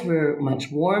waters were much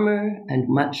warmer and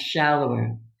much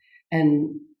shallower,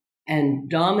 and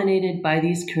dominated by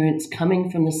these currents coming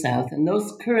from the south. And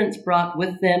those currents brought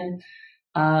with them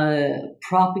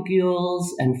propagules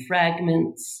and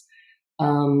fragments,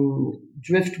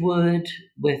 driftwood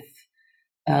with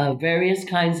various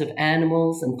kinds of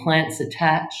animals and plants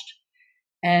attached.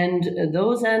 And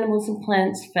those animals and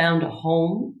plants found a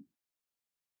home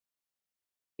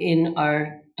in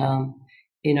our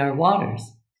waters.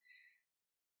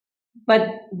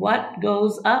 But what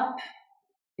goes up,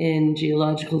 in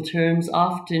geological terms,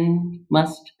 often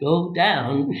must go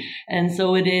down. And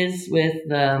so it is with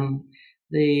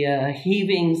the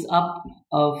heavings up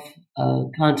of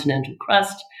continental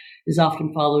crust is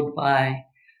often followed by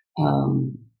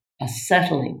a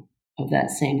settling of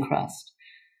that same crust.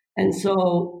 And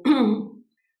so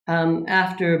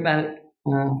after about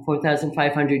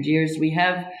 4,500 years, we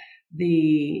have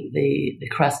the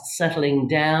crust settling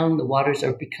down. The waters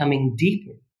are becoming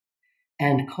deeper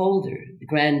and colder. The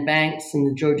Grand Banks and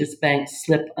the Georges Banks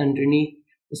slip underneath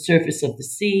the surface of the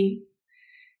sea,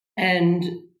 and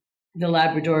the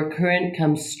Labrador Current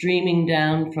comes streaming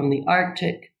down from the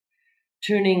Arctic,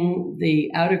 turning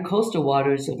the outer coastal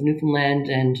waters of Newfoundland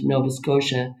and Nova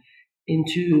Scotia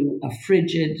into a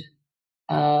frigid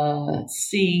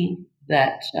sea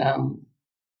that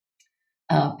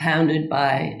pounded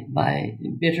by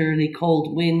bitterly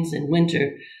cold winds in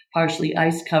winter, partially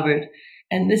ice-covered.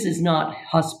 And this is not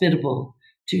hospitable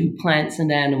to plants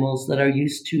and animals that are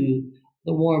used to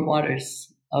the warm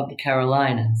waters of the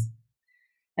Carolinas.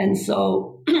 And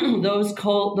so those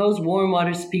warm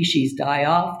water species die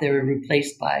off. They're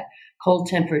replaced by cold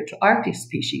temperate Arctic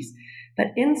species. But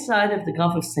inside of the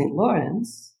Gulf of St.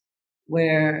 Lawrence,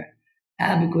 where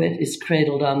Abiquitt is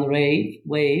cradled on the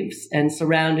waves and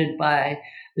surrounded by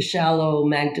the shallow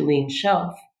Magdalene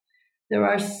Shelf, there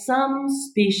are some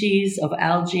species of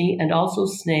algae and also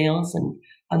snails and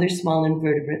other small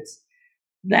invertebrates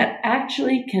that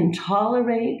actually can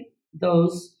tolerate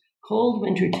those cold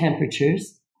winter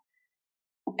temperatures.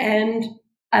 And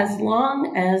as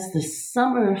long as the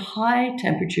summer high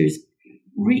temperatures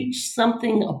reach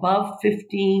something above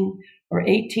 15 or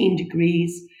 18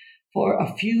 degrees for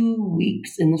a few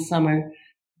weeks in the summer,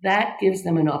 that gives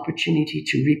them an opportunity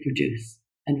to reproduce.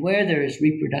 And where there is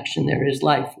reproduction, there is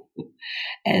life.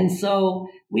 And so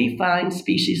we find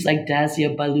species like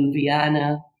Dasia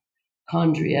balluviana,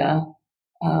 Chondria,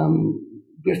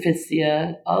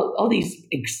 Griffithia, all these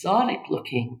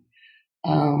exotic-looking,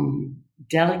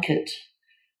 delicate,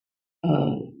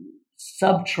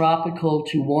 subtropical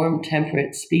to warm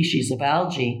temperate species of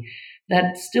algae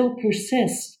that still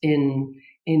persist in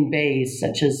bays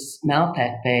such as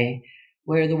Malpat Bay,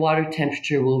 where the water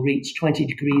temperature will reach 20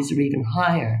 degrees or even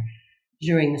higher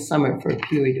during the summer for a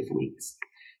period of weeks.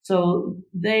 So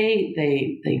they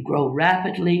grow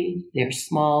rapidly. They're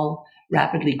small,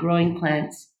 rapidly growing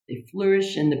plants. They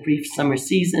flourish in the brief summer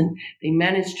season. They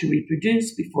manage to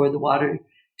reproduce before the water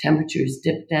temperatures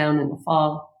dip down in the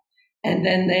fall. And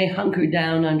then they hunker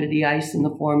down under the ice in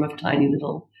the form of tiny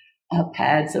little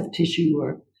pads of tissue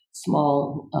or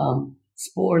small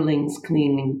sporelings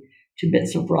clinging to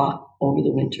bits of rock over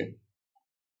the winter.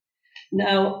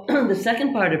 Now, the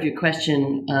second part of your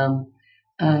question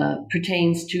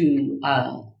pertains to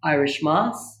Irish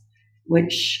moss,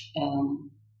 which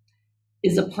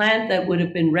is a plant that would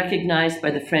have been recognized by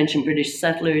the French and British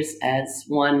settlers as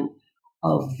one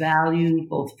of value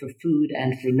both for food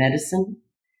and for medicine.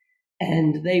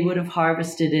 And they would have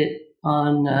harvested it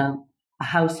on a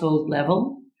household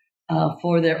level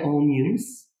for their own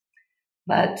use.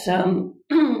 But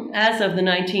as of the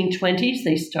 1920s,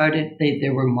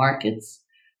 there were markets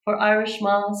for Irish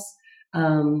moss.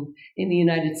 In the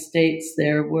United States,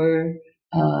 there were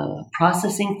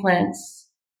processing plants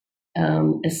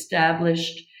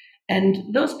established,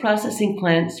 and those processing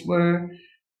plants were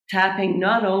tapping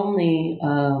not only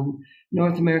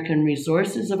North American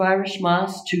resources of Irish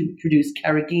moss to produce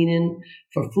carrageenan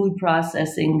for food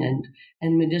processing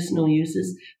and medicinal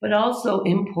uses, but also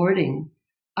importing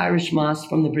Irish moss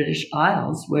from the British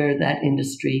Isles, where that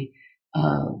industry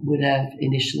would have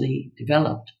initially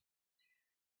developed.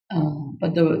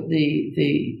 But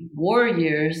the war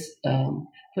years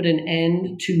put an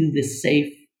end to the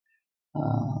safe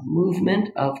movement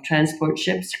of transport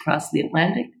ships across the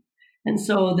Atlantic. And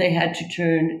so they had to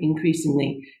turn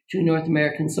increasingly to North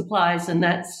American supplies. And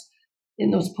that's in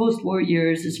those post-war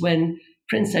years is when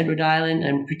Prince Edward Island,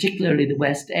 and particularly the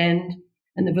West End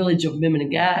and the village of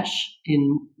Miminigash,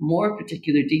 in more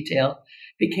particular detail,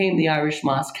 became the Irish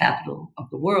moss capital of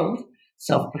the world,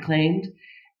 self-proclaimed,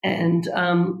 and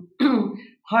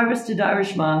harvested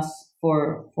Irish moss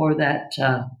for that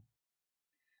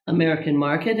American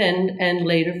market and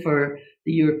later for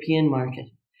the European market.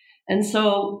 And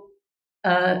so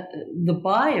the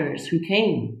buyers who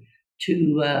came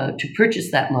to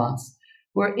purchase that moss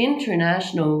were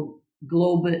international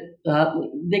global.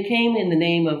 They came in the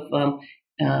name of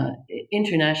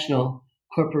international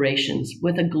corporations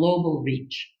with a global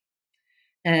reach,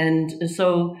 and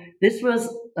so this was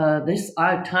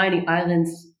our tiny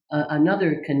island's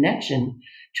another connection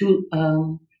to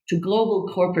global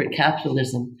corporate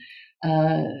capitalism.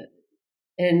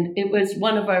 And it was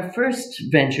one of our first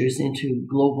ventures into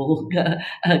global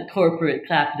corporate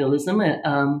capitalism,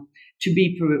 to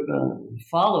be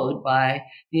followed by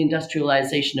the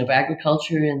industrialization of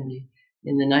agriculture in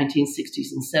the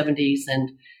 1960s and 70s,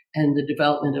 and the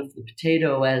development of the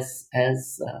potato as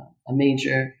a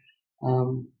major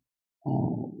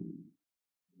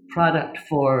product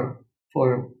for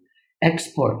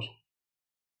export.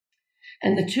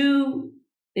 And the two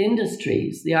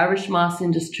industries, the Irish moss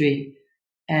industry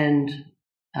and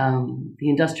the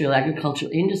industrial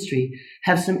agricultural industry,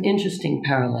 have some interesting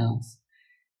parallels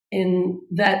in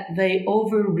that they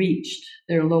overreached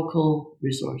their local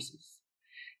resources.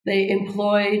 They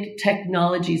employed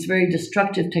technologies, very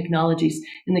destructive technologies.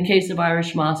 In the case of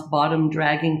Irish moss,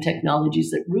 bottom-dragging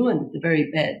technologies that ruined the very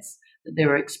beds that they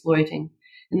were exploiting.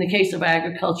 In the case of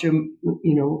agriculture,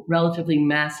 relatively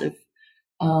massive,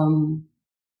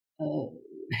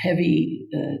 heavy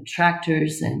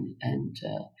tractors and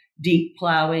deep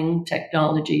plowing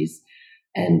technologies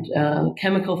and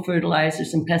chemical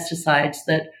fertilizers and pesticides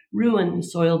that ruined the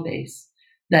soil base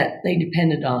that they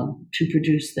depended on to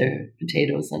produce their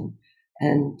potatoes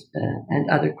and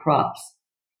other crops.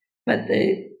 But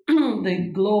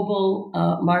the global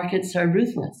markets are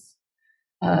ruthless.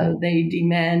 They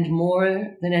demand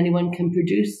more than anyone can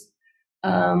produce,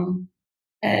 and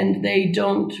they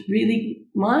don't really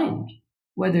mind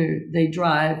whether they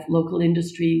drive local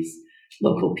industries,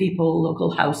 local people,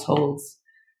 local households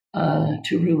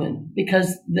to ruin,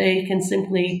 because they can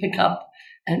simply pick up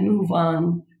and move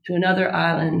on to another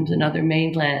island, another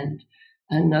mainland,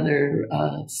 another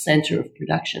center of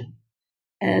production,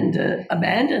 and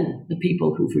abandon the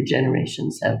people who for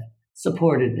generations have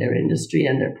supported their industry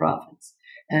and their profits.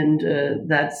 And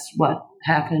that's what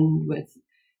happened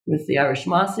with the Irish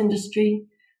moss industry.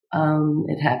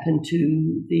 It happened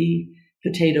to the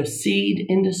potato seed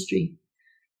industry.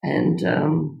 And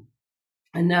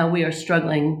now we are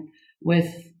struggling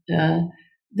with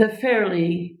the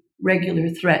fairly regular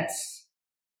threats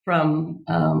from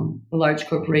the large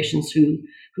corporations who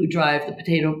drive the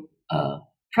potato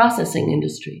processing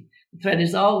industry. The threat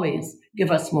is always,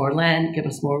 give us more land, give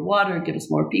us more water, give us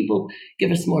more people,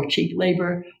 give us more cheap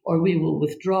labor, or we will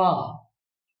withdraw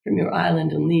from your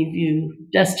island and leave you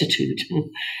destitute.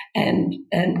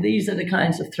 and these are the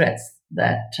kinds of threats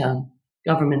that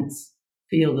governments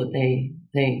feel that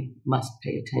they must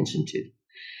pay attention to.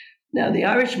 Now, the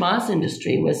Irish moss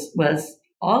industry was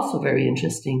also very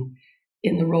interesting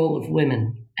in the role of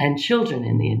women and children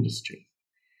in the industry.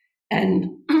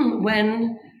 And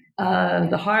when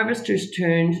the harvesters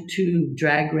turned to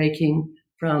drag raking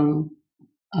from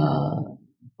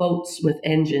boats with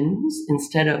engines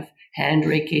instead of hand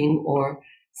raking or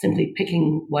simply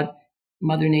picking what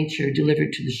Mother Nature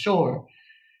delivered to the shore,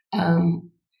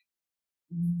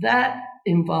 that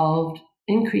involved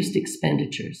increased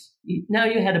expenditures. Now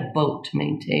you had a boat to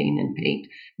maintain and paint.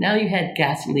 Now you had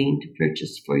gasoline to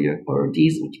purchase or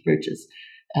diesel to purchase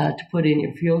to put in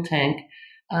your fuel tank.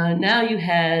 Now you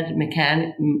had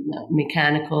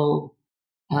mechanical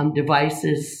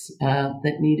devices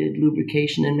that needed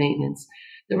lubrication and maintenance.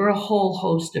 There were a whole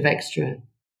host of extra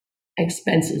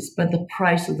expenses, but the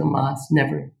price of the moss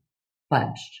never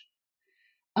budged.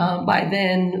 By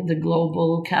then, the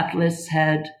global capitalists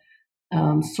had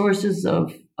sources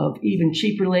of even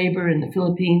cheaper labor in the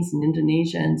Philippines and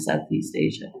Indonesia and Southeast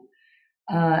Asia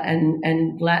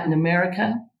and Latin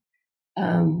America.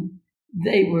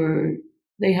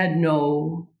 They had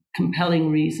no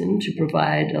compelling reason to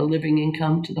provide a living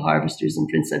income to the harvesters in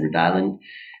Prince Edward Island.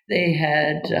 They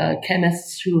had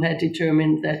chemists who had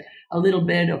determined that a little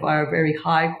bit of our very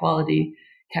high quality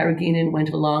carrageenan went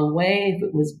a long way if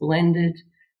it was blended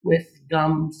with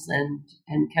gums and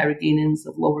carrageenans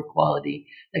of lower quality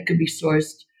that could be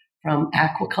sourced from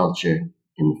aquaculture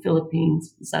in the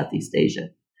Philippines and Southeast Asia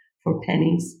for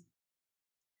pennies.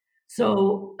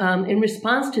 So in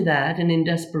response to that and in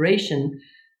desperation,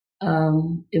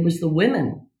 it was the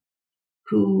women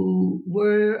who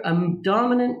were a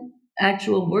dominant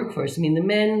actual workforce. I mean, the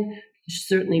men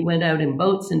certainly went out in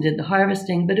boats and did the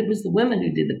harvesting, but it was the women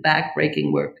who did the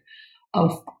back-breaking work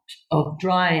of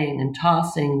drying and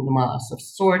tossing the moss, of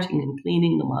sorting and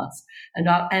cleaning the moss. And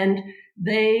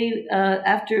they,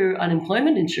 after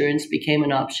unemployment insurance became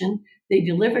an option, they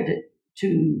delivered it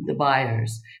to the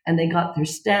buyers, and they got their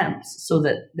stamps so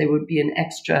that there would be an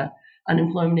extra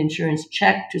unemployment insurance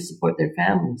check to support their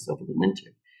families over the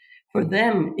winter. For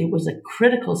them, it was a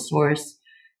critical source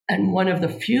and one of the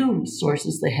few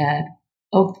sources they had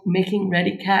of making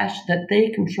ready cash that they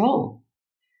controlled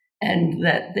and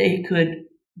that they could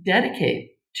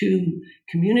dedicate to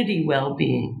community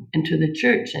well-being and to the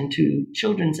church and to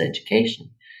children's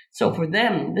education. So for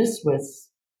them, this was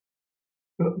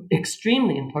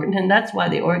extremely important, and that's why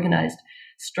they organized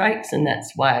strikes, and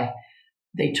that's why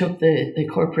they took the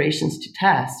corporations to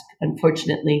task.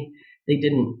 Unfortunately, they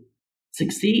didn't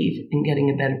succeed in getting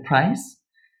a better price,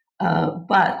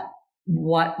 but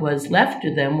what was left to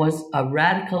them was a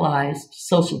radicalized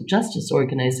social justice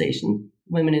organization,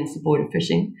 Women in Support of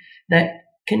Fishing, that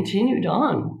continued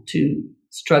on to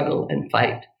struggle and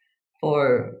fight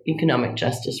for economic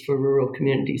justice for rural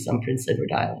communities on Prince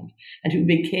Edward Island, and who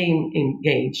became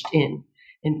engaged in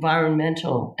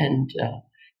environmental and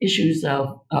issues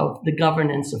of the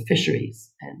governance of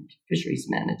fisheries and fisheries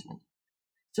management.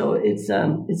 So it's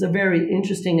a very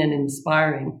interesting and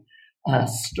inspiring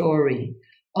story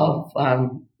of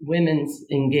women's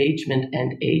engagement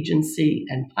and agency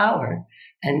and power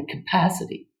and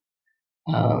capacity,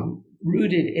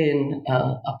 rooted in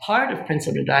a part of Prince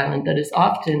Edward Island that is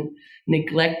often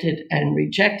neglected and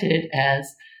rejected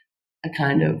as a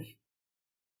kind of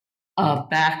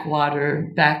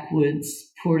backwater, backwoods,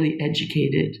 poorly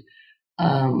educated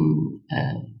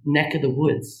neck of the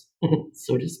woods,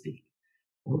 so to speak,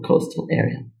 or coastal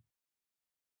area.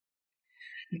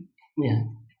 Yeah.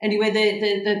 Anyway,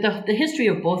 the history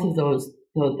of both of those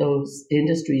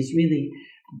industries really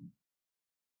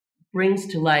brings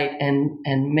to light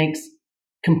and makes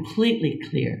completely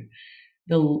clear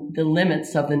the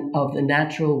limits of the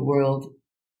natural world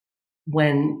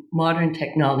when modern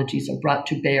technologies are brought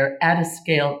to bear at a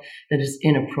scale that is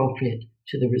inappropriate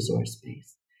to the resource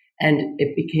base. And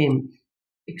it became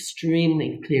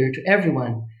extremely clear to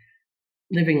everyone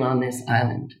living on this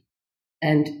island,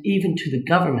 and even to the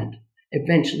government,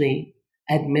 eventually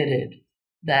admitted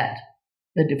that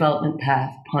the development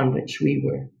path upon which we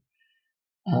were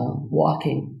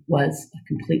walking was a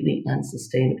completely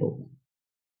unsustainable one.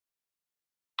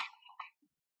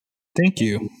 Thank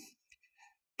you.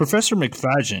 Professor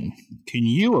McFadgen, can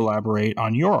you elaborate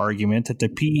on your argument that the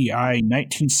PEI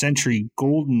 19th century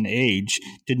golden age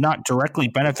did not directly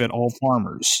benefit all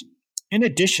farmers? In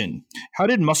addition, how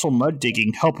did mussel mud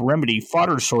digging help remedy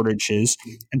fodder shortages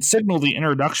and signal the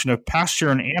introduction of pasture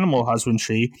and animal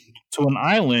husbandry to an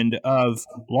island of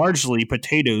largely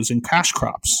potatoes and cash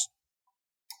crops?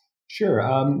 Sure.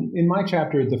 In my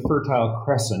chapter, The Fertile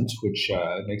Crescent, which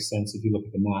makes sense if you look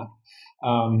at the map,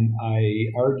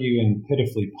 I argue and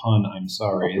pitifully pun, I'm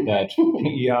sorry, that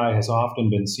PEI has often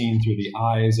been seen through the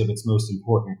eyes of its most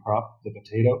important crop, the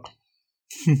potato.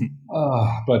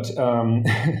 But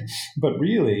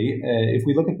really, if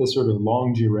we look at the sort of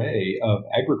longue durée of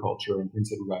agriculture in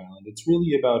Prince Edward Island, it's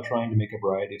really about trying to make a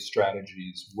variety of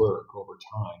strategies work over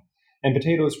time. And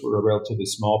potatoes were a relatively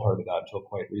small part of that until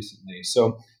quite recently.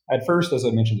 So at first, as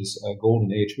I mentioned, this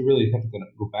golden age, we really have to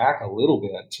go back a little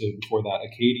bit to before that.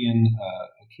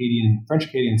 French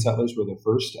Acadian settlers were the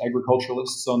first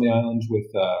agriculturalists on the island,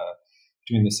 with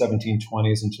between the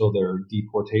 1720s until their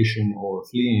deportation or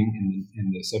fleeing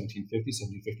in the 1750s,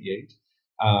 1758.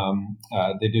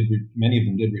 Many of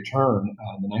them did return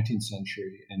in the 19th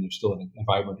century, and there's still a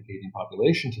vibrant Acadian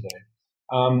population today.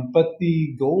 But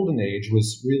the Golden Age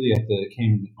was really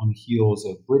came on the heels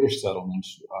of British settlement,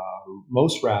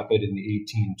 most rapid in the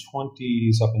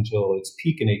 1820s up until its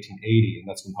peak in 1880, and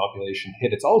that's when population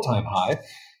hit its all-time high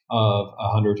of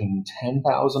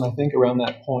 110,000, I think, around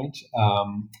that point,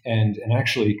 and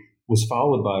actually was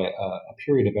followed by a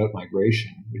period of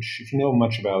outmigration, which, if you know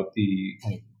much about the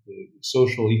kind of the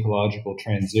social ecological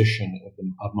transition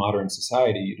of modern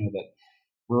society, you know that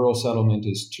rural settlement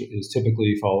is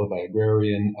typically followed by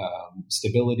agrarian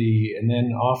stability, and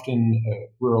then often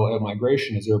rural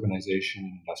outmigration as urbanization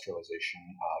and industrialization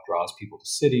draws people to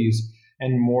cities,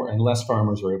 and more and less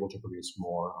farmers are able to produce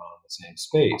more on the same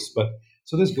space. But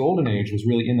so this golden age was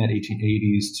really in that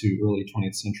 1880s to early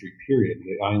 20th century period.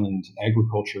 The island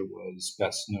agriculture was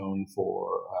best known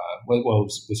for,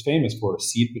 was famous for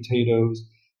seed potatoes,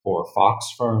 for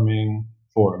fox farming,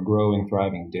 for a growing,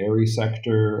 thriving dairy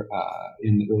sector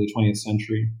in the early 20th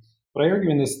century. But I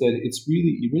argue in this that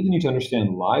you really need to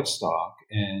understand livestock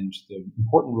and the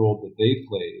important role that they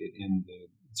played in the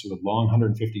sort of long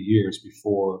 150 years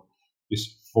before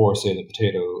say, the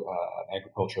potato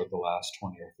agriculture of the last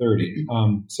 20 or 30.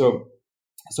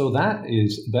 So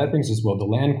that brings us, well, the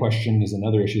land question is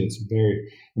another issue that's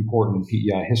very important in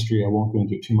PEI history. I won't go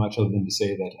into it too much other than to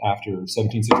say that after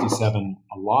 1767,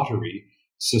 a lottery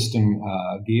system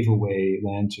gave away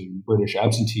land to British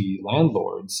absentee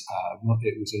landlords.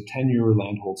 It was a 10-year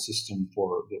landhold system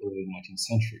for the early 19th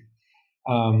century.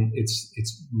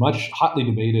 It's much hotly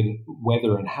debated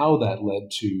whether and how that led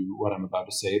to what I'm about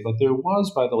to say, but there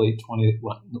was, by the late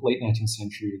 19th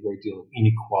century, a great deal of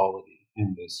inequality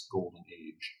in this golden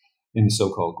age, in the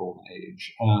so-called golden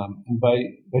age. And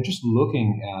by just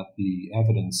looking at the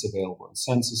evidence available in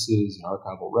censuses and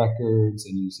archival records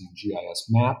and using GIS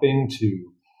mapping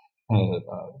to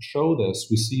show this,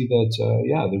 we see that,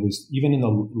 there was, even in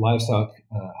the livestock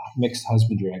mixed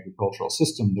husbandry agricultural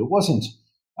system, there wasn't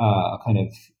a kind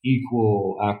of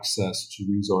equal access to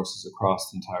resources across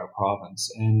the entire province.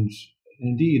 And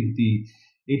indeed, the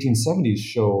 1870s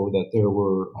show that there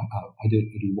were, I did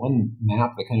one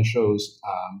map that kind of shows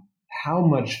how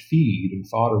much feed and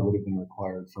fodder would have been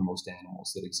required for most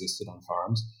animals that existed on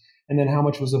farms, and then how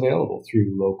much was available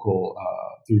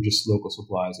through just local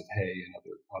supplies of hay and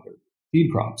other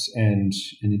feed crops. And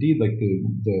indeed, like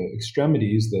the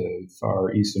extremities, the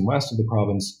far east and west of the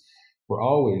province,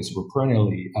 were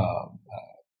perennially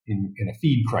in a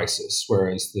feed crisis,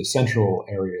 whereas the central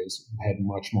areas had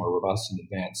much more robust and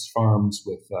advanced farms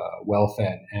with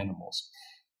well-fed animals.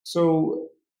 So,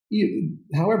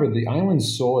 however, the island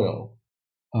soil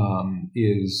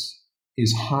is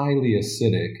highly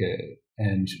acidic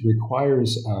and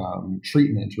requires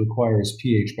treatment, requires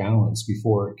pH balance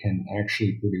before it can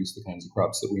actually produce the kinds of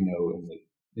crops that we know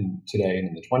in today and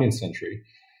in the 20th century.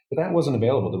 But that wasn't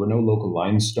available. There were no local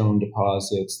limestone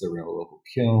deposits. There were no local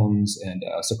kilns, and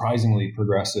a surprisingly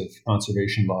progressive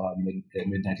conservation law in the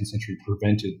mid-19th century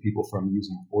prevented people from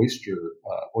using oyster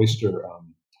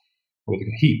with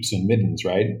heaps and middens,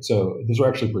 right? So those were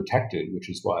actually protected, which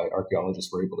is why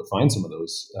archaeologists were able to find some of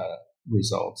those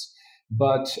results.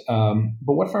 But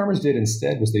what farmers did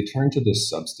instead was they turned to this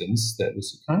substance that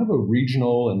was kind of a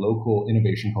regional and local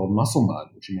innovation called mussel mud,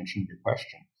 which you mentioned in your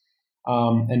question.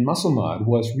 And mussel mud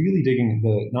was really digging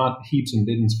not heaps and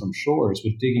middens from shores,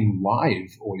 but digging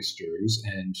live oysters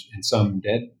and some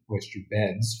dead oyster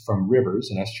beds from rivers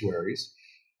and estuaries,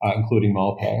 including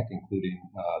Malpeque, including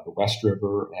the West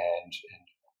River and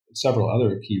several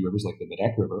other key rivers like the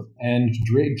Medec River, and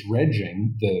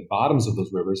dredging the bottoms of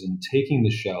those rivers and taking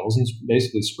the shells and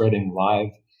basically spreading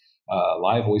live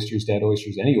oysters, dead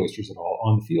oysters, any oysters at all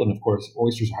on the field. And of course,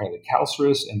 oysters are highly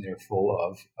calcareous and they're full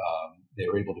of they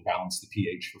were able to balance the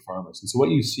pH for farmers. And so what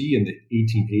you see in the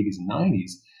 1880s and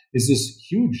 90s is this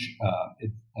huge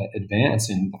advance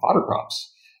in the fodder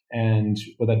crops. And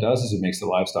what that does is it makes the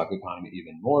livestock economy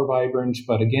even more vibrant.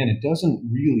 But again, it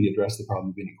doesn't really address the problem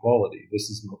of inequality. This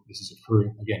is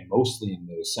occurring, again, mostly in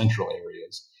those central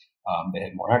areas. They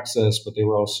had more access, but they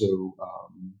were also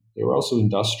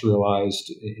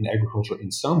industrialized in agriculture in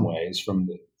some ways from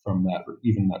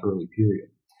that early period.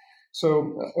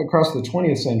 So across the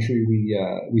 20th century,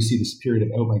 we see this period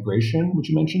of outmigration, which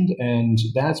you mentioned, and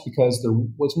that's because there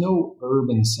was no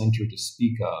urban center to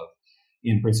speak of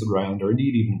in Prince Edward Island, or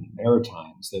indeed even in the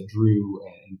Maritimes, that drew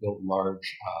and built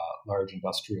large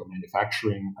industrial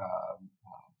manufacturing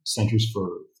centers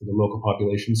for the local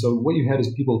population. So what you had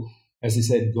is people, as they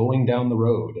said, going down the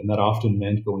road, and that often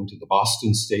meant going to the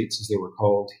Boston States, as they were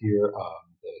called here,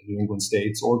 the New England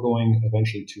states, or going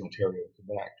eventually to Ontario and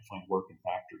Quebec to find work in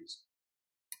factories.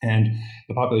 And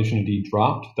the population indeed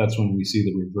dropped. That's when we see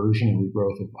the reversion and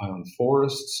regrowth of island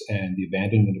forests and the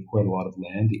abandonment of quite a lot of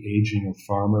land, the aging of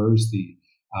farmers, the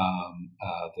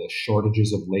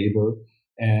shortages of labor.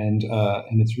 And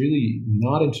it's really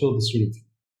not until the sort of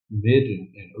mid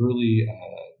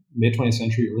 20th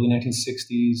century, early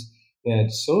 1960s,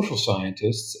 that social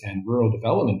scientists and rural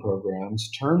development programs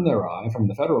turn their eye from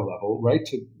the federal level right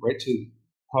to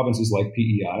provinces like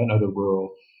PEI and other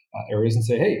rural areas and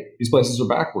say, hey, these places are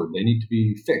backward. They need to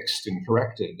be fixed and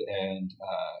corrected and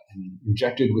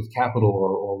injected with capital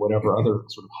or whatever other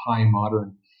sort of high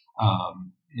modern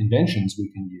inventions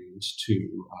we can use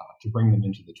to bring them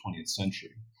into the 20th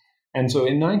century. And so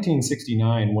in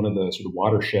 1969, one of the sort of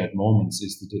watershed moments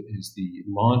is the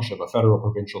launch of a federal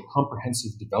provincial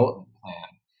comprehensive development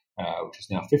plan, which is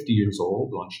now 50 years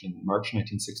old, launched in March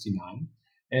 1969.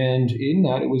 And in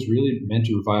that, it was really meant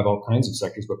to revive all kinds of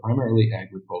sectors, but primarily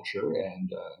agriculture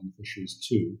and fisheries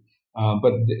too.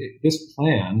 But this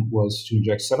plan was to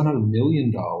inject $700 million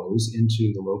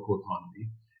into the local economy.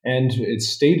 And its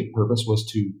stated purpose was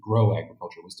to grow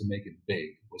agriculture, was to make it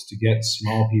big, was to get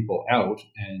small people out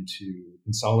and to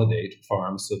consolidate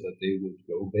farms so that they would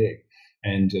go big.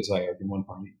 And as I argue in one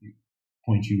point,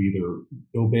 you either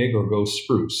go big or go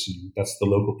spruce. And that's the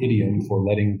local idiom for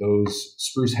letting those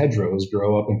spruce hedgerows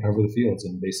grow up and cover the fields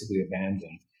and basically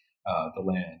abandon the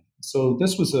land. So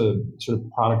this was a sort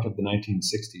of product of the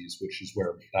 1960s, which is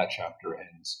where that chapter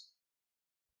ends.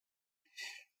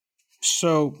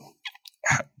 So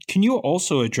can you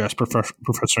also address, Professor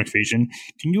McFadyen,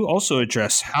 can you also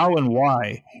address how and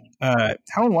why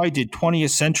did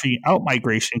 20th century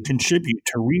outmigration contribute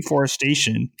to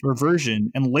reforestation,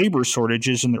 reversion, and labor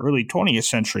shortages in the early 20th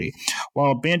century,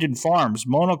 while abandoned farms,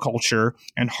 monoculture,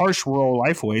 and harsh rural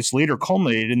lifeways later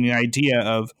culminated in the idea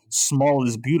of small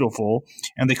is beautiful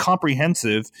and the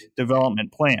comprehensive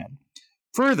development plan?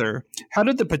 Further, how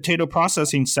did the potato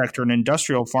processing sector and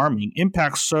industrial farming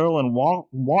impact soil and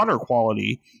water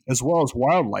quality as well as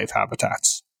wildlife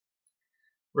habitats?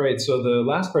 Right. So the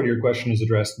last part of your question is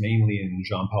addressed mainly in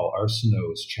Jean-Paul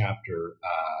Arsenault's chapter,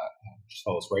 which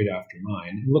follows right after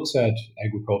mine. It looks at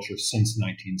agriculture since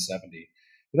 1970.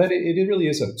 But that it really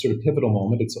is a sort of pivotal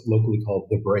moment. It's locally called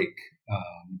the break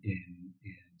in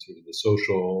sort of the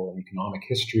social and economic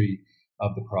history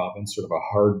of the province, sort of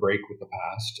a hard break with the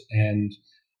past. And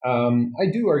I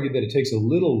do argue that it takes a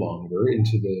little longer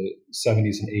into the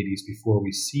 70s and 80s before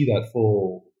we see that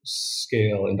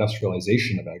full-scale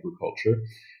industrialization of agriculture.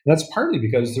 And that's partly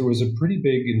because there was a pretty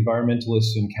big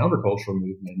environmentalist and countercultural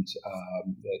movement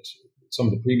that some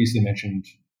of the previously mentioned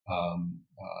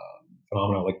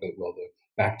phenomena like the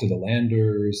Back to the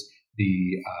Landers,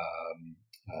 the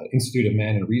Institute of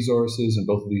Man and Resources, and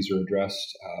both of these are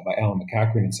addressed by Alan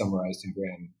McCachran and summarized in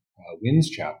Graham Wynn's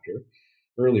chapter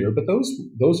earlier. But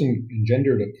those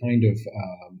engendered a kind of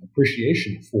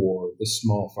appreciation for the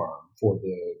small farm, for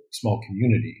the small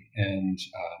community. And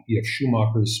E.F.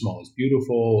 Schumacher's Small is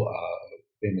Beautiful,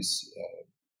 famous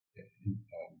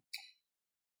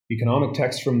economic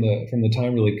text from the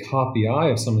time really caught the eye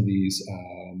of some of these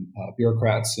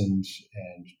bureaucrats and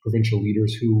provincial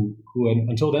leaders who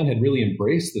until then had really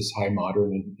embraced this high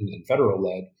modern and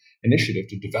federal-led initiative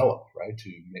to develop, right,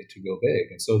 to go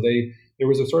big. And so there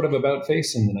was a sort of about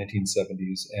face in the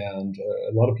 1970s, and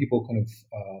a lot of people kind of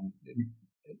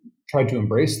tried to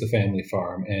embrace the family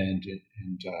farm and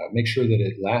make sure that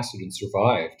it lasted and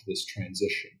survived this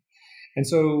transition. And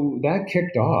so that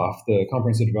kicked off, the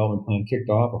Comprehensive Development Plan kicked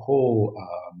off a whole,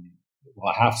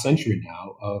 a half century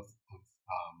now of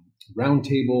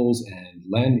roundtables and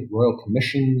land royal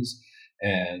commissions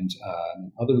and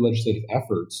other legislative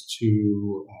efforts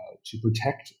to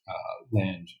protect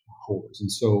land holders. And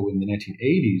so in the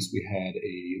 1980s, we had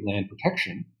a land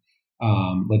protection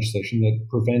legislation that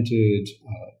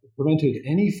prevented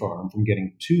any farm from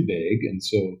getting too big, and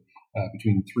so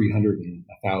between 300 and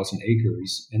 1,000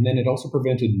 acres. And then it also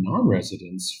prevented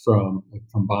non-residents from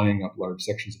buying up large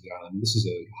sections of the island. And this is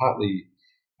a hotly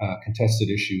contested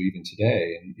issue even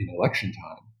today in election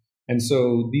time. And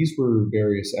so these were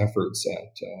various efforts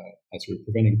at sort of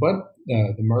preventing. But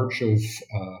the march of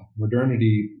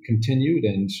modernity continued,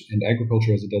 and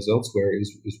agriculture, as it does elsewhere,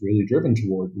 is really driven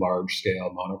toward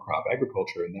large-scale monocrop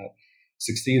agriculture, and that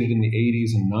succeeded in the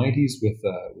 80s and 90s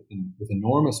with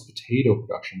enormous potato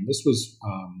production. This was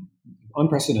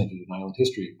unprecedented in island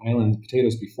history. Island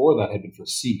potatoes before that had been for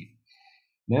seed.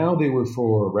 Now they were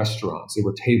for restaurants. They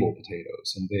were table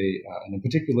potatoes, and and in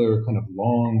particular, kind of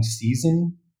long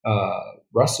season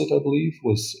russet, I believe,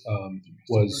 was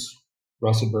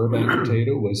Russet Burbank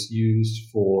potato was used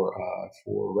for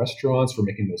restaurants, for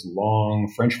making those long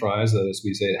French fries, as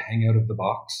we say, to hang out of the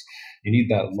box. You need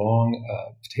that long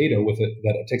potato with it,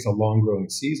 that it takes a long growing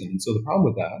season. And so the problem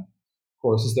with that, of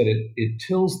course, is that it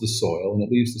tills the soil and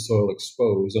it leaves the soil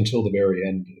exposed until the very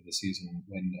end of the season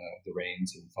when the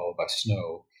rains and followed by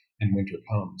snow and winter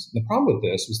comes. And the problem with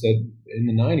this was that in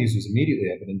the 90s it was immediately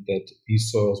evident that these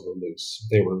soils were loose.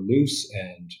 They were loose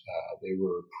and they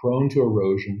were prone to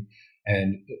erosion,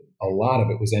 and a lot of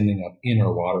it was ending up in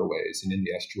our waterways and in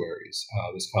the estuaries.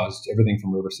 This caused everything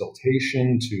from river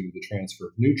siltation to the transfer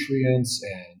of nutrients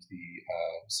and the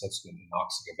subsequent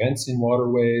anoxic events in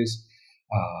waterways.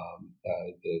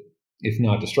 If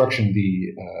not destruction,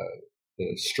 the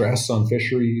stress on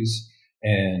fisheries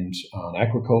and on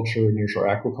aquaculture, nearshore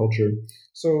aquaculture.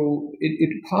 So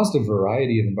it caused a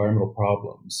variety of environmental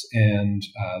problems. And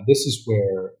this is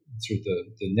where sort of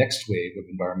the next wave of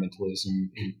environmentalism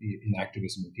in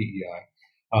activism and PEI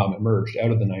emerged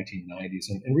out of the 1990s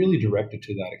and really directed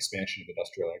to that expansion of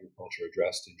industrial agriculture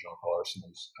addressed in Jean-Paul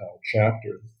Arsenault's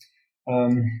chapter.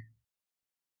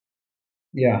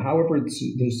 However,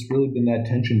 there's really been that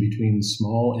tension between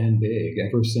small and big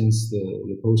ever since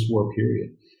the post-war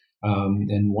period.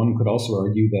 And one could also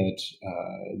argue that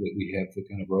we have the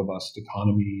kind of robust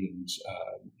economy and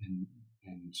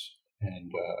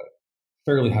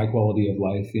fairly high quality of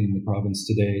life in the province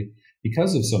today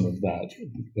because of some of that,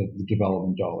 the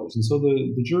development dollars. And so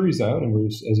the jury's out, and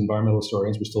as environmental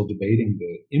historians, we're still debating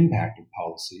the impact of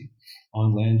policy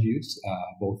on land use,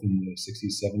 both in the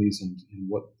 60s, 70s, and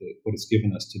what it's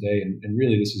given us today. And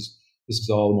really, this is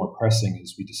all the more pressing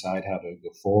as we decide how to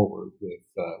go forward with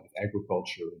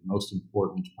agriculture, the most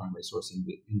important primary source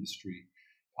industry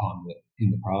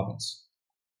in the province.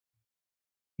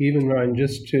 Even, Ryan,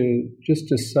 just to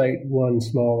cite one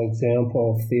small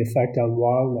example of the effect on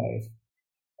wildlife,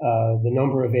 the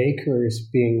number of acres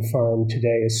being farmed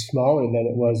today is smaller than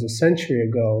it was a century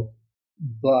ago,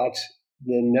 but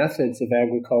the methods of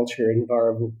agriculture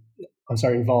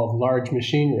involve large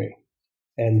machinery.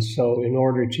 And so in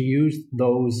order to use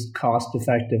those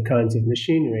cost-effective kinds of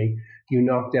machinery, you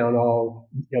knock down all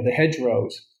the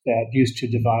hedgerows that used to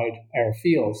divide our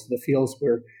fields. The fields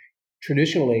were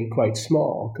traditionally quite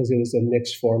small because it was a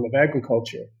mixed form of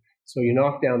agriculture. So you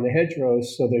knock down the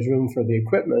hedgerows so there's room for the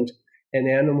equipment, and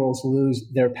animals lose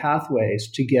their pathways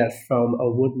to get from a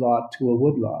woodlot to a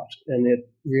woodlot. And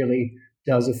it really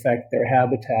does affect their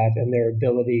habitat and their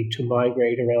ability to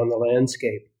migrate around the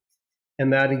landscape.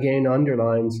 And that again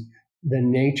underlines the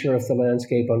nature of the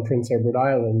landscape on Prince Edward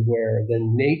Island, where the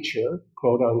nature,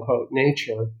 quote unquote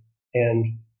nature,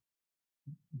 and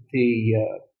the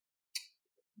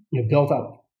built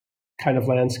up kind of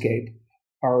landscape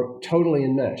are totally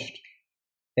enmeshed.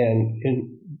 And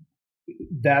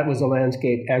that was a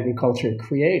landscape agriculture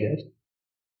created,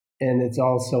 and it's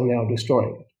also now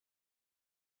destroying it.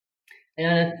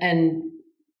 And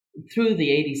through the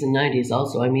 80s and 90s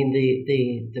also, I mean,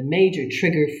 the major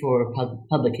trigger for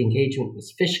public engagement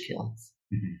was fish kills.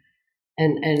 Mm-hmm.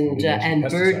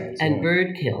 and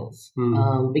bird kills,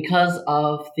 because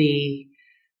of the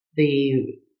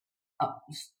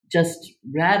just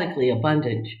radically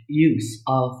abundant use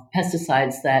of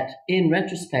pesticides that, in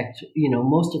retrospect,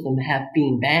 most of them have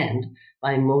been banned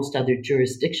by most other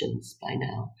jurisdictions by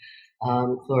now.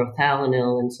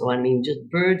 Chlorothalonil and so on. I mean, just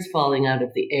birds falling out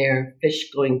of the air, fish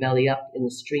going belly up in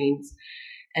the streams.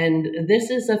 And this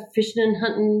is a fishing and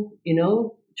hunting,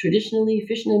 traditionally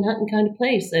fishing and hunting kind of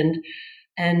place. And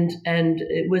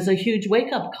it was a huge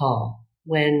wake-up call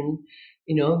when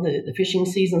the fishing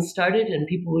season started and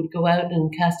people would go out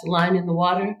and cast a line in the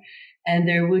water and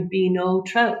there would be no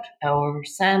trout or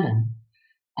salmon.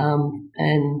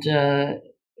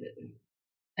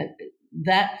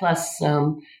 That plus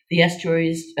the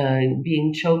estuaries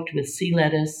being choked with sea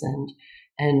lettuce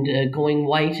and going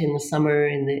white in the summer,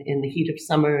 in the heat of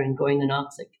summer, and going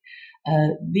anoxic.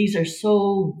 These are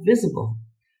so visible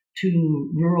to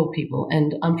rural people.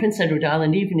 And on Prince Edward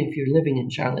Island, even if you're living in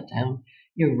Charlottetown,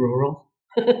 you're rural.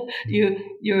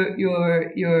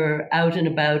 You're out and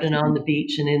about and on the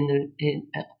beach and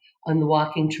on the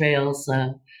walking trails.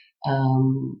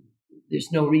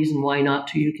 There's no reason why not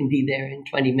to. You can be there in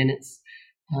 20 minutes,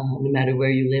 no matter where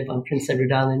you live on Prince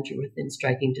Edward Island. You're within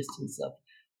striking distance of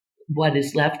what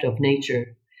is left of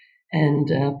nature. And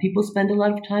people spend a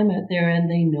lot of time out there and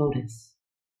they notice.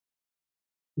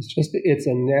 It's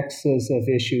a nexus of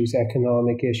issues,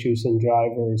 economic issues and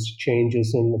drivers,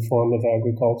 changes in the form of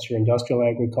agriculture, industrial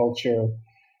agriculture.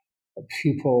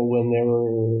 People, when they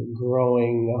were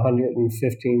growing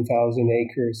 115,000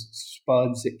 acres,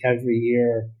 spuds every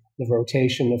year, the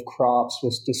rotation of crops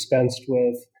was dispensed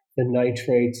with. the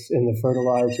nitrates in the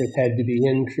fertilizers had to be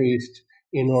increased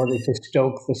in order to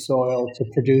stoke the soil to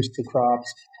produce the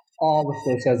crops. All of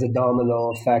this has a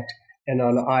domino effect. And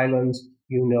on islands,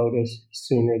 you notice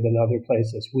sooner than other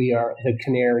places. We are the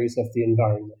canaries of the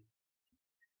environment.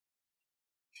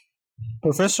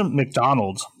 Professor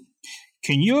MacDonald,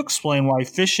 can you explain why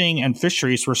fishing and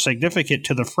fisheries were significant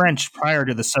to the French prior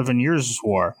to the 7 Years'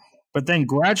 War, but then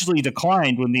gradually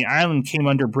declined when the island came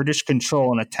under British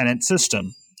control in a tenant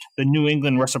system, the New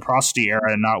England reciprocity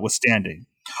era notwithstanding?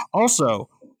 Also,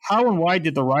 how and why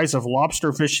did the rise of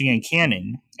lobster fishing and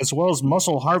canning, as well as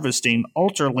mussel harvesting,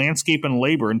 alter landscape and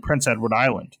labor in Prince Edward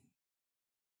Island?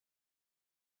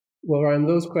 Well, Ryan,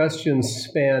 those questions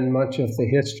span much of the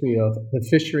history of the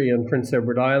fishery on Prince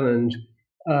Edward Island.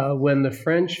 When the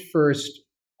French first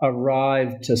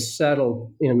arrived to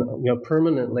settle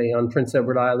permanently on Prince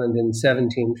Edward Island in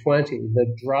 1720,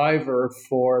 the driver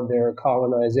for their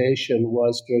colonization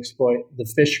was to exploit the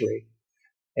fishery.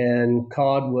 And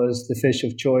cod was the fish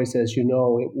of choice. As you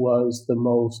know, it was the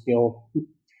most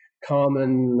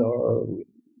common, or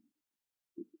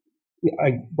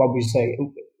what we say,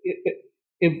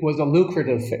 it was a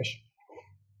lucrative fish.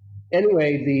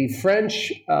 Anyway, the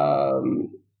French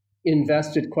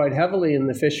invested quite heavily in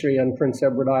the fishery on Prince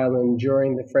Edward Island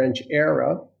during the French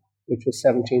era, which was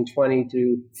 1720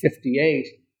 to 58.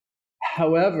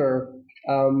 However,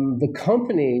 the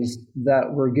companies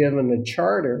that were given a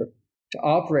charter to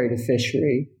operate a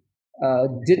fishery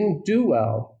didn't do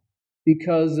well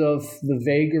because of the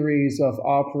vagaries of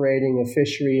operating a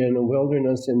fishery in a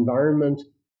wilderness environment,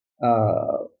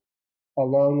 a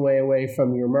long way away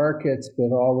from your markets,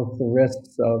 with all of the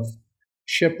risks of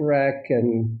shipwreck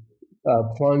and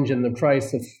plunge in the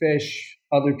price of fish,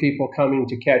 other people coming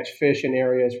to catch fish in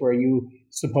areas where you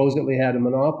supposedly had a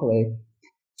monopoly.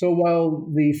 So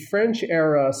while the French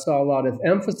era saw a lot of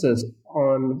emphasis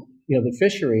on the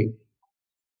fishery,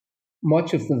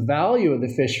 much of the value of the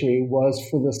fishery was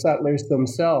for the settlers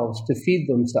themselves to feed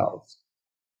themselves.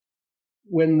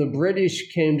 When the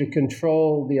British came to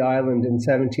control the island in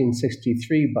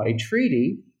 1763 by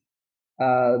treaty,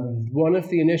 one of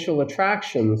the initial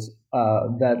attractions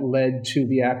that led to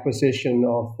the acquisition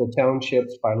of the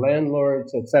townships by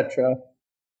landlords, etc.,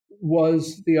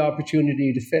 was the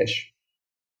opportunity to fish.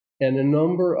 And a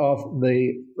number of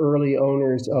the early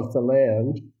owners of the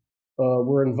land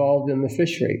were involved in the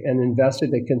fishery and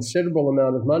invested a considerable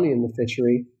amount of money in the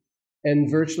fishery, and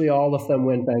virtually all of them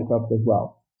went bankrupt as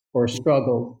well, or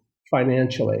struggled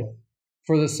financially,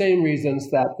 for the same reasons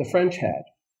that the French had.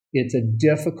 It's a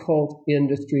difficult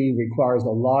industry, requires a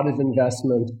lot of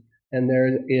investment, and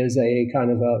there is a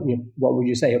kind of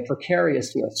a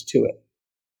precariousness to it.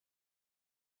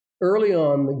 Early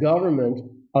on, the government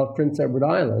of Prince Edward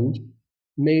Island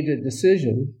made a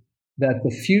decision that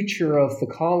the future of the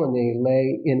colony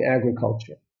lay in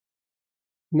agriculture.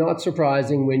 Not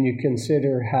surprising when you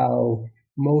consider how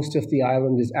most of the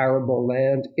island is arable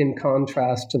land in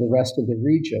contrast to the rest of the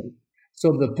region.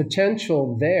 So the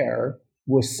potential there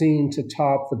was seen to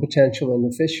top the potential in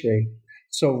the fishery.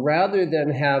 So rather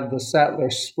than have the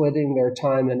settlers splitting their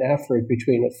time and effort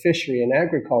between a fishery and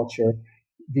agriculture,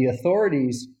 the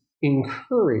authorities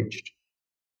encouraged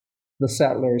the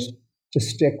settlers to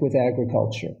stick with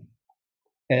agriculture.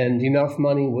 And enough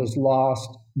money was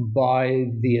lost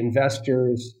by the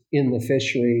investors in the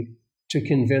fishery to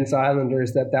convince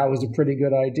islanders that that was a pretty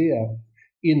good idea.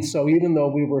 And so even though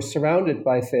we were surrounded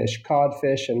by fish,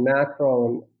 codfish and mackerel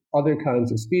and other kinds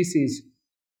of species,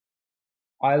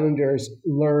 islanders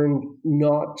learned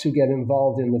not to get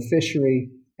involved in the fishery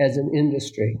as an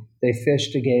industry. They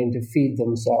fished again to feed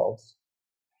themselves.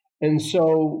 And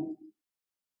so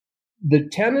the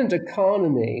tenant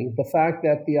economy, the fact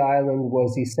that the island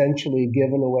was essentially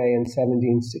given away in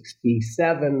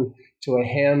 1767 to a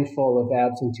handful of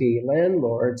absentee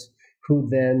landlords who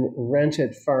then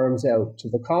rented farms out to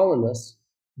the colonists,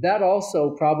 that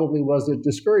also probably was a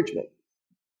discouragement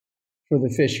for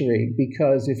the fishery,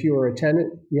 because if you were a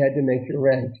tenant, you had to make your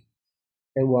rent.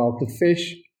 And while the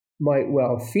fish might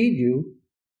well feed you,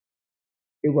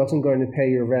 it wasn't going to pay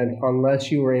your rent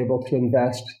unless you were able to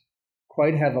invest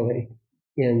quite heavily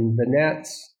in the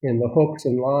nets, in the hooks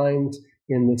and lines,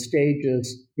 in the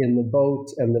stages, in the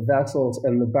boats and the vessels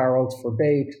and the barrels for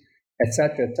bait,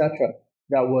 etc.,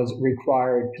 that was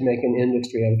required to make an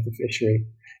industry out of the fishery.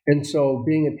 And so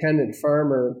being a tenant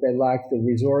farmer, they lacked the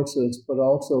resources, but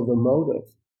also the motive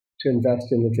to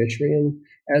invest in the fishery. And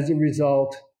as a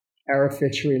result, our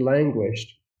fishery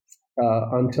languished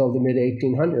until the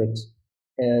mid-1800s.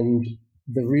 And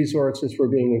the resources were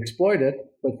being exploited,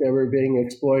 but they were being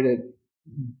exploited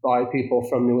by people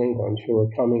from New England who were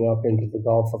coming up into the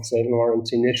Gulf of St.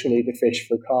 Lawrence, initially to fish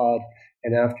for cod,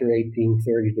 and after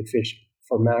 1830 to fish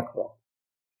for mackerel.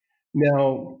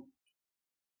 Now,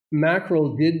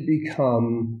 mackerel did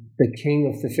become the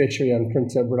king of the fishery on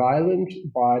Prince Edward Island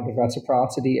by the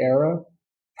reciprocity era,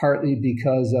 partly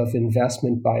because of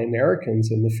investment by Americans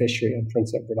in the fishery on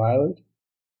Prince Edward Island.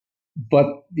 But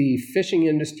the fishing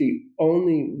industry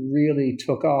only really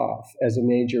took off as a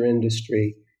major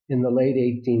industry in the late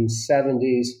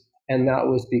 1870s, and that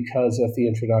was because of the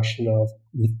introduction of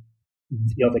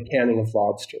the canning of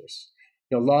lobsters.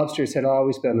 Lobsters had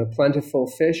always been a plentiful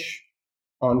fish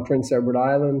on Prince Edward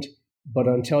Island, but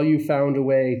until you found a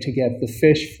way to get the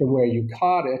fish from where you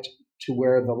caught it to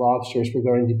where the lobsters were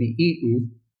going to be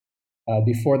eaten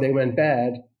before they went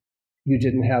bad, you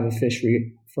didn't have a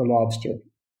fishery for lobster.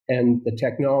 And the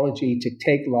technology to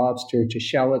take lobster, to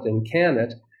shell it and can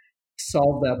it,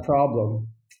 solved that problem.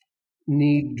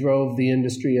 Need drove the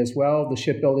industry as well. The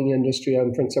shipbuilding industry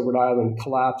on Prince Edward Island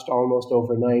collapsed almost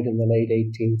overnight in the late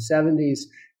 1870s.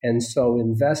 And so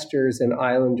investors and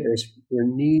islanders were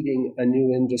needing a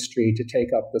new industry to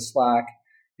take up the slack.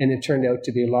 And it turned out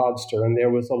to be lobster. And there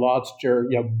was a lobster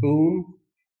boom,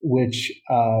 which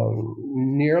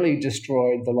nearly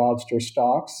destroyed the lobster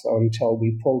stocks until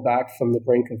we pulled back from the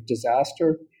brink of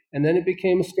disaster. And then it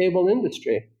became a stable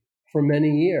industry for many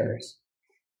years.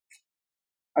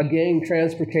 Again,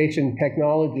 transportation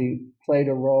technology played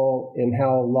a role in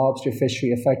how lobster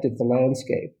fishery affected the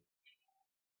landscape.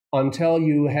 Until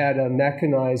you had a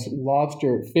mechanized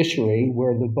lobster fishery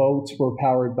where the boats were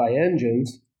powered by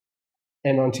engines,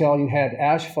 and until you had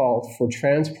asphalt for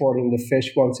transporting the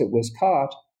fish once it was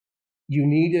caught, you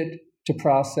needed to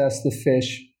process the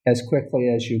fish as quickly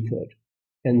as you could.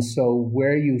 And so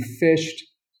where you fished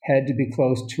had to be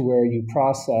close to where you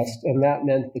processed, and that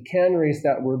meant the canneries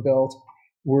that were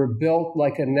built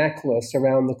like a necklace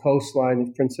around the coastline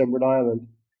of Prince Edward Island.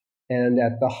 And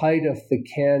at the height of the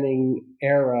canning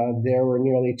era, there were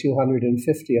nearly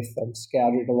 250 of them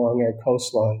scattered along our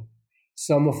coastline.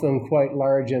 Some of them quite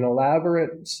large and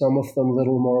elaborate, some of them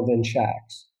little more than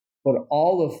shacks. But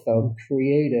all of them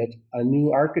created a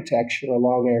new architecture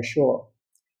along our shore,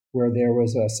 where there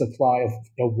was a supply of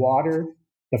water,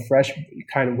 the fresh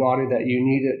kind of water that you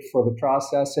needed for the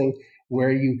processing,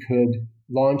 where you could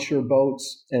launch your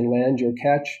boats and land your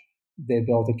catch. They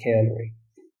built a cannery.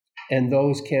 And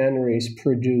those canneries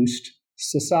produced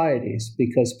societies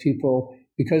because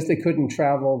they couldn't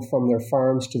travel from their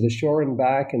farms to the shore and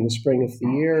back in the spring of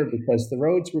the year because the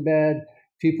roads were bad.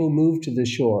 People moved to the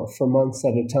shore for months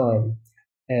at a time,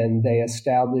 and they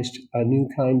established a new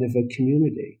kind of a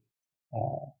community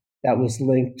that was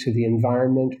linked to the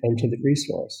environment and to the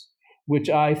resource, which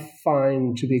I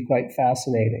find to be quite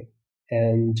fascinating.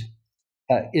 And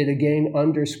it again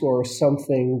underscores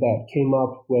something that came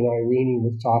up when Irene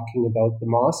was talking about the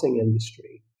mossing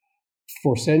industry.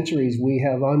 For centuries, we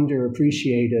have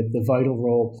underappreciated the vital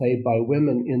role played by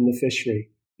women in the fishery,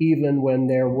 even when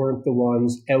there weren't the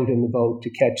ones out in the boat to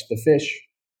catch the fish.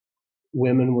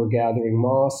 Women were gathering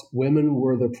moss. Women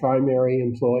were the primary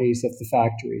employees of the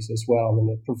factories as well, and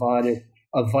it provided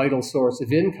a vital source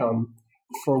of income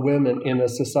for women in a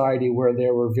society where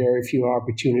there were very few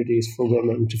opportunities for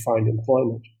women to find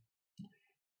employment.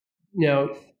 Now,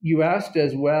 you asked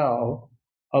as well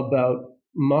about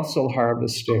mussel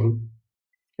harvesting,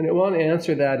 and I want to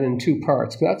answer that in two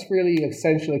parts. That's really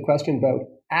essentially a question about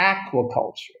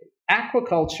aquaculture.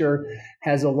 Aquaculture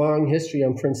has a long history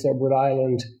on Prince Edward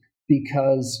Island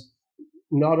because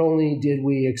not only did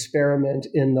we experiment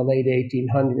in the late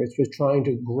 1800s with trying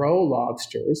to grow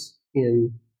lobsters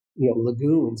in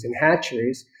lagoons and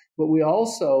hatcheries, but we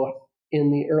also,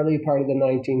 in the early part of the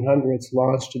 1900s,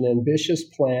 launched an ambitious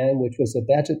plan, which was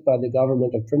abetted by the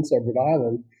government of Prince Edward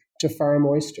Island, to farm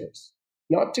oysters.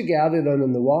 Not to gather them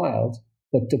in the wild,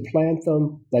 but to plant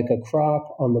them like a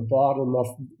crop on the bottom of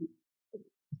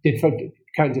different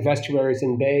kinds of estuaries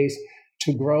and bays,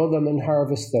 to grow them and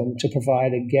harvest them, to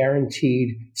provide a guaranteed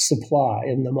supply.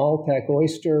 And the Malpec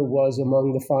oyster was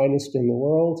among the finest in the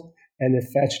world, and it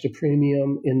fetched a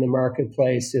premium in the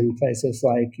marketplace in places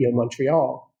like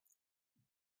Montreal.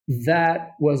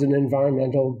 That was an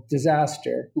environmental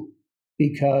disaster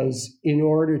because in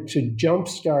order to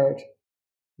jumpstart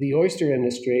the oyster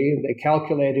industry, they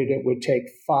calculated it would take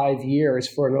 5 years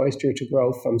for an oyster to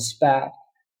grow from spat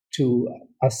to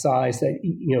a size that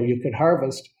you could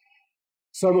harvest.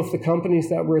 Some of the companies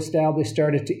that were established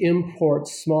started to import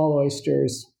small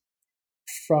oysters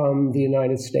from the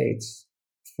United States,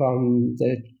 from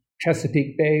the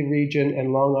Chesapeake Bay region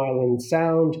and Long Island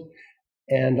Sound.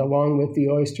 And along with the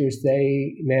oysters,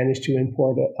 they managed to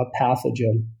import a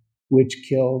pathogen which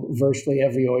killed virtually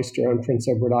every oyster on Prince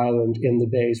Edward Island in the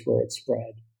bays where it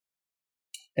spread.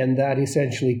 And that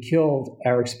essentially killed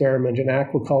our experiment in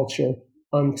aquaculture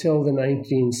until the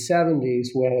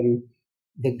 1970s, when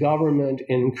the government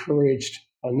encouraged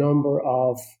a number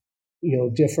of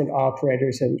different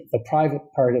operators in the private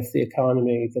part of the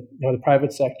economy, the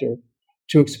private sector,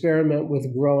 to experiment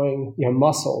with growing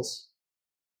mussels,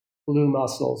 blue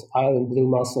mussels, island blue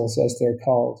mussels as they're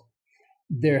called.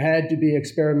 There had to be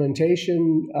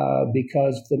experimentation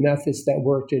because the methods that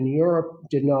worked in Europe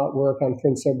did not work on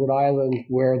Prince Edward Island,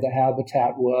 where the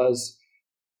habitat was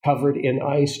covered in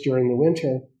ice during the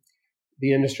winter.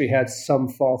 The industry had some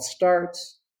false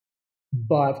starts,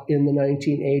 but in the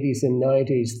 1980s and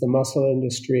 90s, the mussel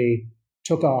industry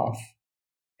took off,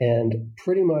 and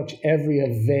pretty much every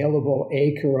available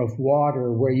acre of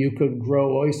water where you could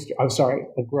grow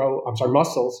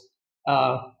mussels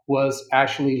was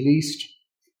actually leased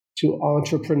to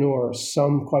entrepreneurs,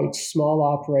 some quite small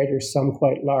operators, some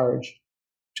quite large,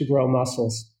 to grow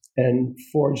mussels, and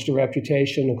forged a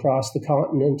reputation across the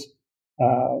continent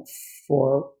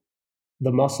for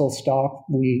the mussel stock.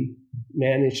 We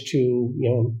managed to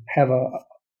have a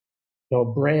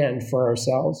brand for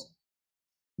ourselves.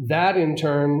 That in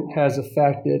turn has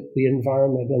affected the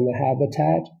environment and the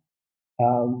habitat,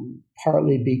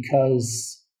 partly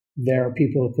because there are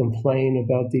people who complain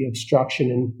about the obstruction,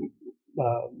 and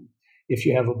if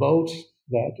you have a boat,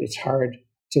 that it's hard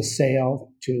to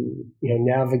sail, to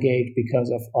navigate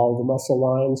because of all the mussel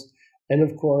lines. And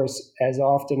of course, as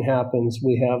often happens,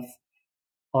 we have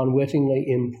unwittingly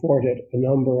imported a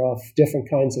number of different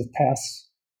kinds of pests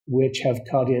which have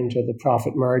cut into the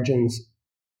profit margins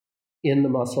in the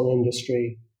mussel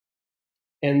industry.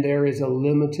 And there is a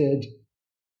limited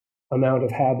amount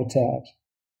of habitat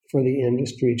for the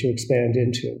industry to expand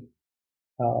into.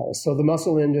 So the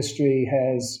mussel industry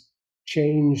has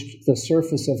changed the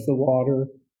surface of the water,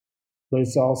 but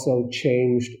it's also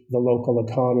changed the local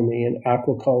economy. And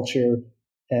aquaculture,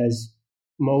 as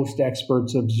most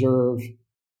experts observe,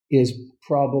 is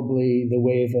probably the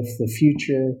wave of the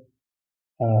future.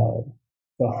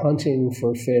 The hunting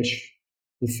for fish,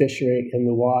 the fishery in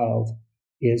the wild,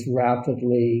 is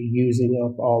rapidly using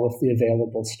up all of the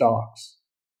available stocks.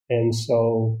 And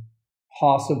so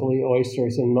possibly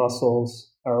oysters and mussels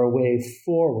are a way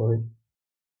forward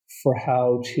for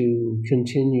how to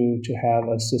continue to have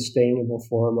a sustainable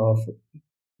form of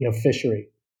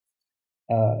fishery.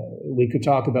 We could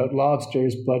talk about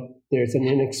lobsters, but there's an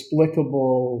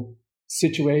inexplicable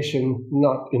situation,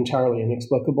 not entirely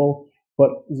inexplicable,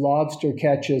 but lobster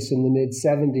catches in the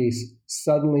mid-70s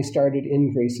suddenly started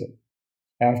increasing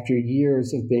after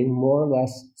years of being more or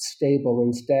less stable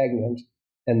and stagnant,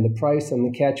 and the price and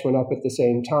the catch went up at the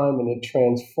same time, and it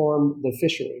transformed the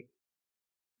fishery.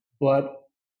 But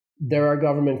there are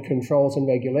government controls and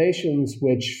regulations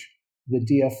which the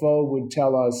DFO would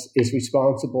tell us is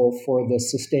responsible for the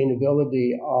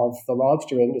sustainability of the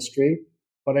lobster industry,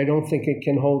 but I don't think it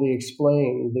can wholly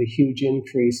explain the huge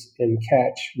increase in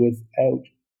catch without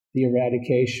the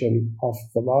eradication of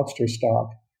the lobster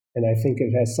stock. And I think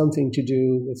it has something to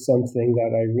do with something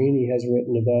that Irene has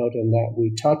written about and that we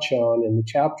touch on in the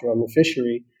chapter on the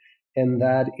fishery, and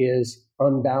that is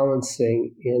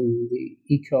unbalancing in the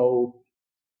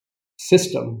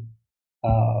ecosystem.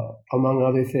 Among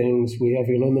other things, we have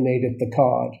eliminated the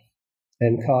cod,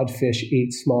 and codfish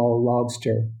eat small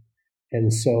lobster.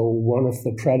 And so one of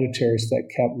the predators that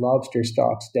kept lobster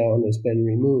stocks down has been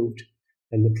removed,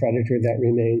 and the predator that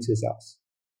remains is us.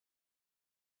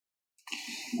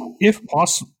 If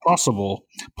possible,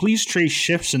 please trace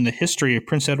shifts in the history of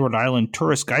Prince Edward Island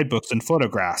tourist guidebooks and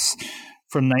photographs,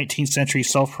 from 19th century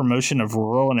self-promotion of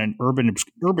rural and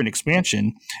urban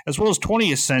expansion, as well as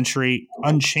 20th century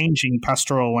unchanging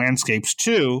pastoral landscapes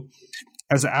to,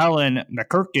 as Alan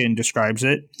McEachern describes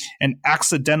it, an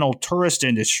accidental tourist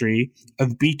industry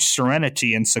of beach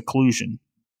serenity and seclusion.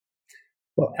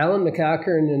 Well, Alan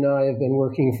McEachern and I have been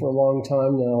working for a long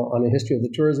time now on a history of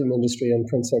the tourism industry on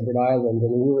Prince Edward Island,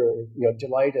 and we were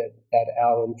delighted that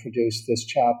Alan produced this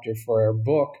chapter for our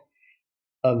book,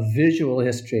 A Visual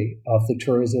History of the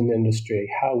Tourism Industry,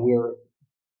 how we're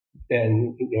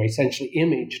been essentially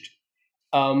imaged.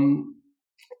 And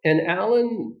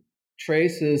Alan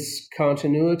traces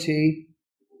continuity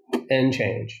and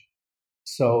change.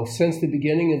 So since the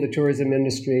beginning of the tourism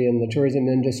industry, and the tourism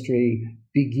industry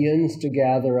begins to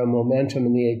gather a momentum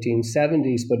in the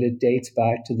 1870s, but it dates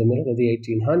back to the middle of the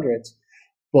 1800s.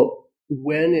 But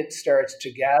when it starts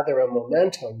to gather a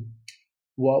momentum,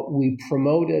 what we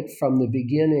promoted from the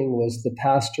beginning was the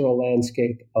pastoral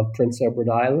landscape of Prince Edward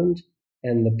Island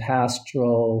and the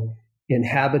pastoral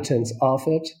inhabitants of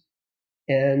it,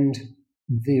 and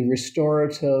the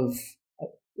restorative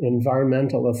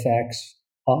environmental effects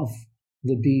of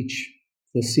the beach,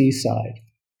 the seaside.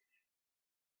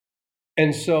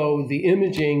 And so the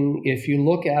imaging, if you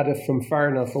look at it from far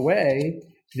enough away,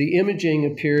 the imaging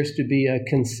appears to be a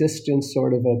consistent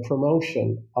sort of a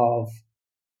promotion of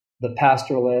the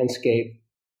pastoral landscape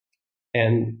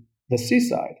and the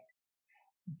seaside.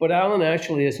 But Alan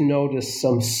actually has noticed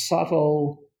some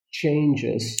subtle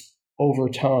changes over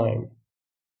time.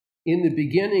 In the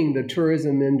beginning, the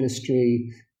tourism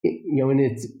industry, in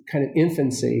its kind of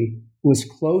infancy, was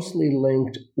closely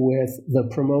linked with the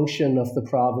promotion of the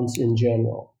province in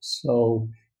general. So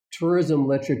tourism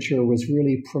literature was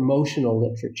really promotional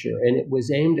literature, and it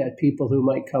was aimed at people who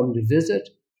might come to visit,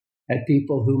 at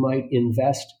people who might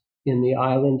invest in the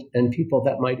island, and people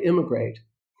that might immigrate.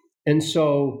 And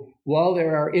so while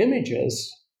there are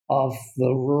images of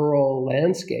the rural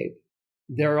landscape,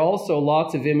 there are also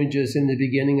lots of images in the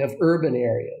beginning of urban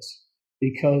areas,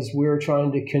 because we're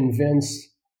trying to convince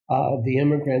the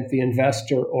immigrant, the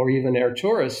investor, or even our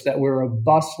tourists that we're a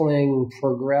bustling,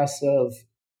 progressive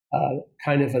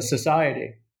kind of a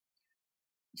society.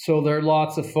 So there are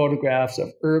lots of photographs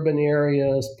of urban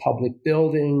areas, public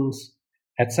buildings,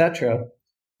 etc.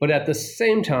 But at the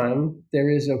same time, there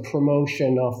is a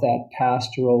promotion of that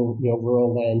pastoral,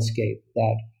 rural landscape,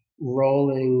 that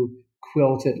rolling,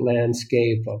 quilted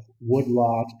landscape of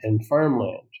woodlot and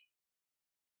farmland.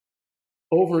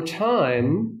 Over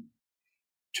time,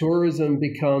 tourism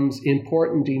becomes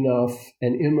important enough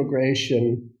and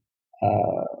immigration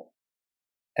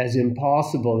as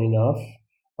impossible enough,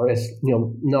 or as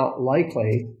not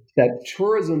likely, that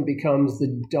tourism becomes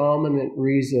the dominant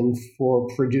reason for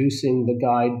producing the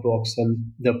guidebooks and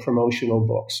the promotional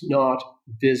books, not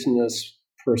business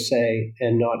per se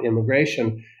and not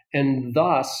immigration. And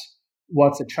thus,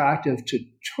 what's attractive to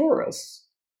tourists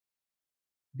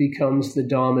becomes the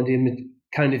dominant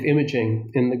kind of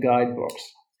imaging in the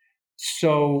guidebooks.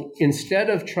 So instead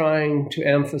of trying to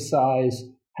emphasize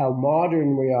how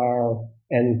modern we are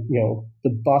and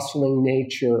the bustling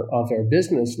nature of our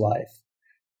business life,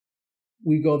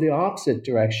 we go the opposite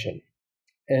direction,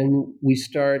 and we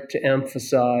start to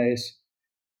emphasize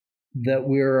that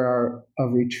we're a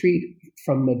retreat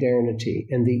from modernity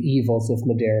and the evils of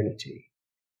modernity,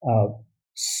 a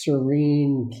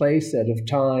serene playset of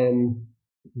time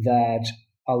that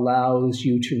allows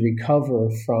you to recover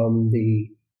from the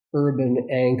urban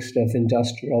angst of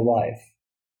industrial life.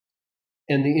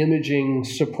 And the imaging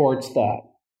supports that.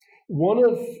 One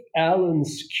of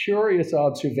Alan's curious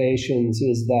observations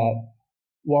is that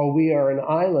while we are an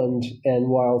island, and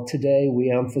while today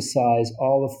we emphasize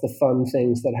all of the fun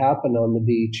things that happen on the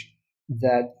beach,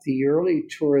 that the early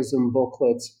tourism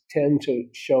booklets tend to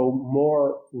show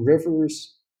more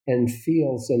rivers and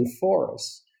fields and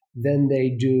forests than they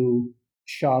do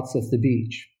shots of the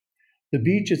beach. The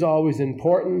beach is always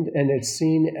important, and it's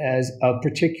seen as a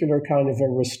particular kind of a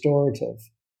restorative,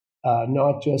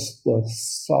 not just the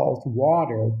salt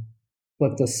water,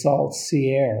 but the salt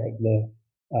sea air,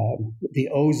 the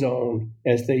ozone,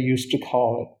 as they used to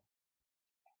call it.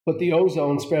 But the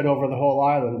ozone spread over the whole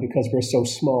island because we're so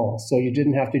small, so you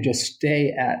didn't have to just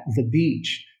stay at the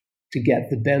beach to get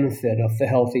the benefit of the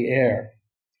healthy air.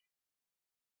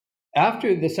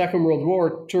 After the Second World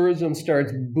War, tourism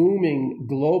starts booming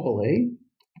globally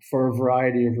for a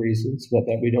variety of reasons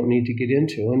that we don't need to get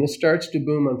into. And it starts to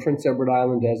boom on Prince Edward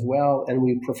Island as well, and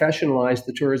we professionalize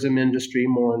the tourism industry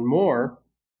more and more.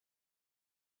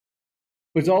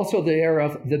 It was also the era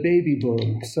of the baby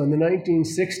boom. So in the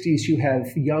 1960s, you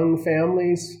have young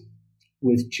families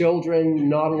with children,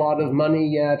 not a lot of money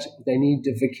yet. They need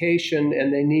to vacation,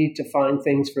 and they need to find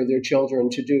things for their children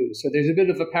to do. So there's a bit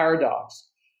of a paradox.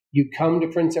 You come to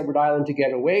Prince Edward Island to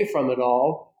get away from it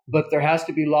all, but there has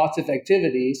to be lots of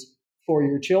activities for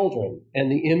your children. And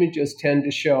the images tend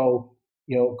to show,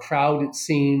 crowded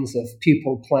scenes of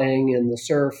people playing in the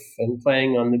surf and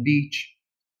playing on the beach.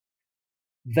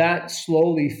 That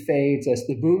slowly fades as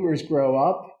the boomers grow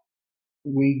up.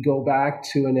 We go back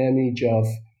to an image of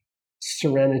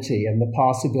serenity and the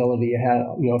possibility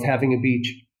of having a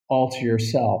beach all to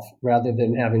yourself rather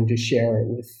than having to share it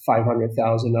with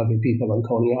 500,000 other people on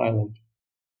Coney Island.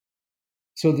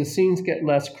 So the scenes get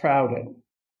less crowded.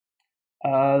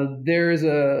 There's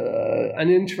an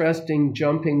interesting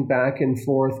jumping back and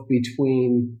forth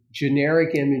between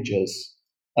generic images,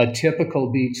 a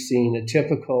typical beach scene, a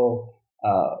typical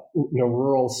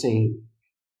rural scene,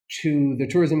 to the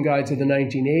tourism guides of the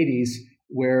 1980s,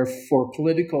 where for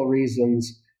political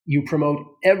reasons, you promote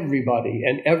everybody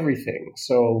and everything.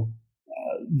 So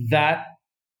that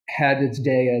had its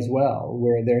day as well,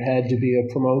 where there had to be a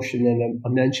promotion and a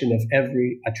mention of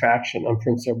every attraction on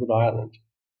Prince Edward Island.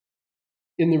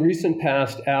 In the recent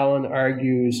past, Alan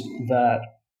argues that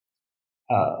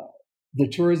the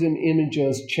tourism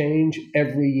images change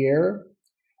every year,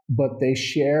 but they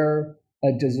share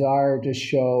a desire to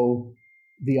show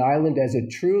the island as it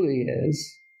truly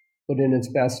is, but in its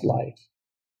best light.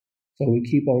 So we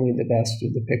keep only the best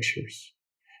of the pictures.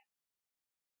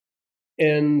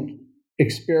 And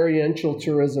experiential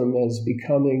tourism is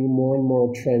becoming more and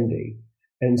more trendy.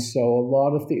 And so a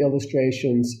lot of the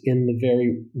illustrations in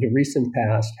the recent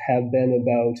past have been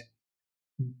about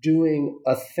doing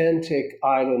authentic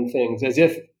island things, as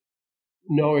if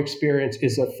no experience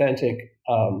is authentic.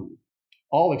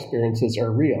 All experiences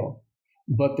are real,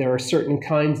 but there are certain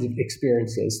kinds of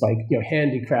experiences, like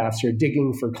handicrafts or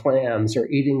digging for clams or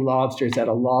eating lobsters at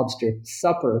a lobster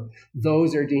supper.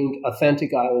 Those are deemed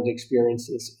authentic island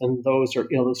experiences, and those are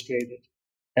illustrated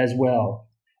as well.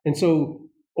 And so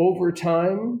over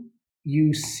time,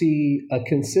 you see a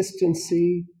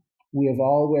consistency. We have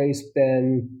always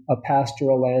been a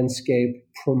pastoral landscape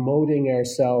promoting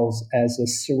ourselves as a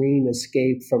serene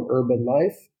escape from urban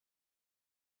life.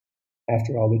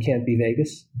 After all, we can't be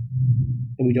Vegas,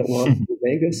 and we don't want to be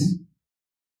Vegas.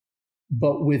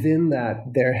 But within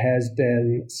that, there has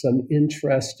been some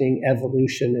interesting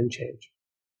evolution and change.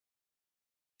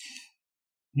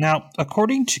 Now,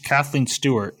 according to Kathleen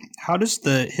Stewart, how does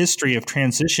the history of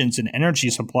transitions in energy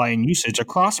supply and usage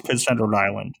across Prince Edward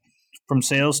Island, from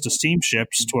sails to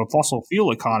steamships to a fossil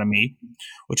fuel economy,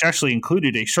 which actually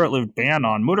included a short-lived ban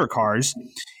on motor cars,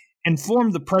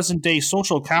 inform the present-day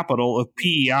social capital of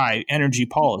PEI energy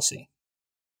policy?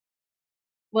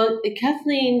 Well,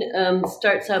 Kathleen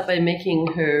starts out by making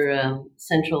her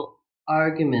central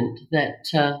argument that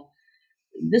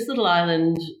this little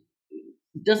island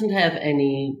doesn't have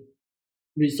any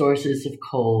resources of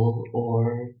coal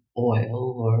or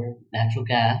oil or natural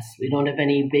gas. We don't have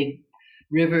any big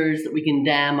rivers that we can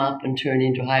dam up and turn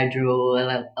into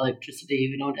hydroelectricity.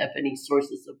 We don't have any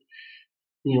sources of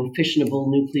fissionable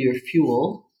nuclear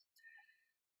fuel.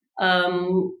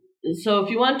 So if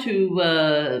you want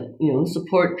to,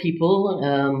 support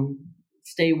people,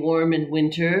 stay warm in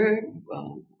winter,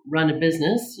 run a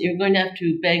business, you're going to have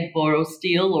to beg, borrow,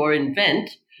 steal, or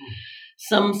invent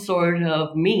some sort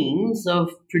of means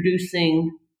of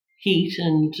producing heat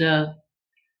and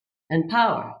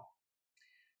power.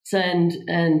 So,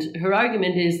 and her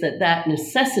argument is that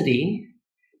necessity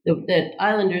that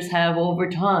islanders have over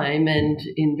time and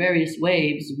in various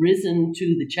waves risen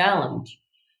to the challenge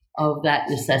of that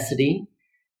necessity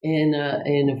in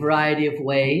a variety of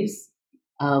ways,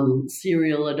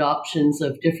 serial adoptions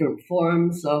of different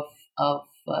forms of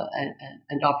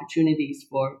and opportunities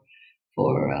for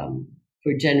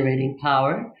generating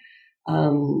power.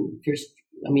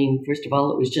 First of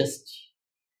all, it was just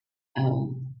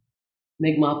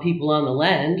Mi'kmaq people on the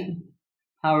land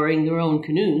powering their own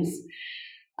canoes.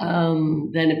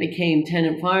 Then it became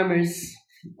tenant farmers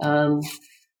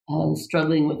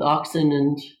struggling with oxen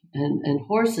and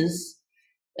horses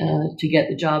to get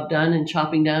the job done, and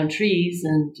chopping down trees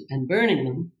and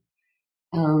burning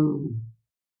them.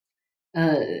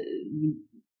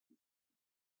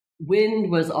 Wind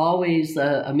was always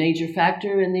a major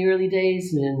factor in the early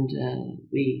days, and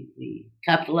we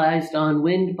capitalized on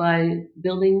wind by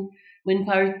building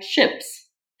wind-powered ships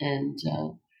and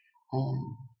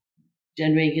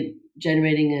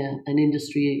generating an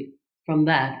industry from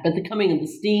that. But the coming of the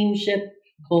steamship,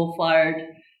 coal-fired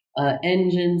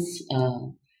engines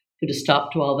put a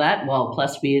stop to all that. Well,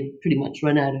 plus we had pretty much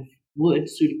run out of wood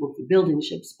suitable for building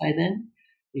ships by then.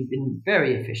 We've been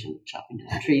very efficient at chopping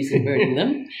down trees and burning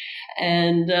them,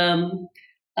 and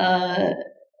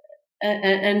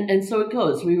so it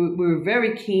goes. We were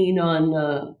very keen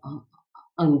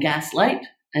on gas light,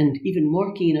 and even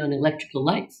more keen on electrical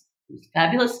lights. It was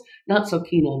fabulous. Not so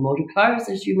keen on motor cars,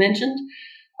 as you mentioned.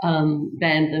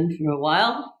 Banned them for a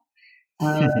while.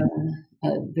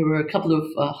 There were a couple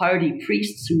of hardy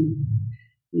priests who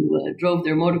drove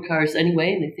their motor cars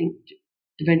anyway, and I think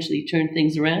eventually turned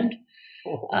things around.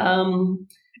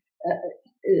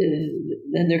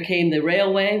 Then there came the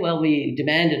railway. Well, we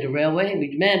demanded a railway. We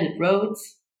demanded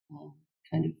roads.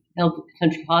 Kind of held the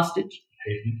country hostage.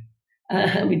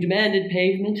 We demanded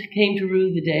pavement. Came to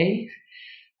rue the day.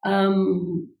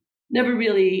 Never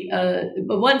really.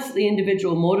 But once the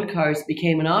individual motor cars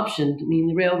became an option,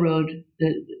 the railroad,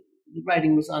 the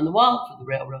writing was on the wall for the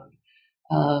railroad.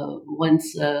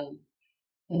 Once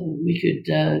we could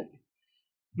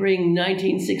bring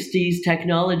 1960s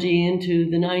technology into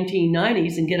the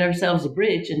 1990s and get ourselves a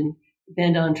bridge and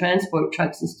depend on transport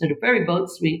trucks instead of ferry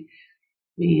boats, we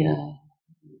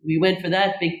we went for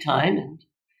that big time,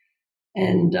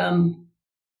 and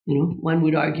one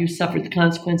would argue suffered the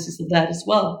consequences of that as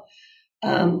well,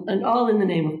 and all in the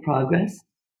name of progress.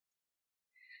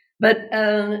 But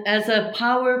as a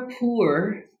power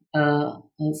poor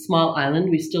small island,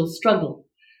 we still struggle.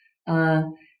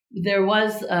 There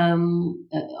was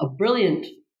a brilliant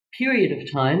period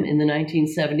of time in the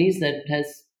 1970s that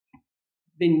has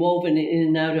been woven in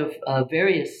and out of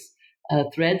various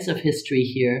threads of history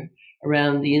here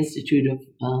around the Institute of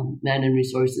Man and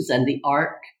Resources and the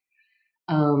ARC.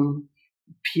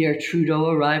 Pierre Trudeau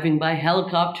arriving by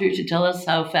helicopter to tell us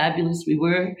how fabulous we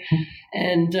were,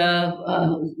 and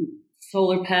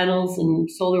solar panels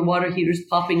and solar water heaters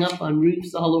popping up on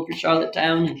roofs all over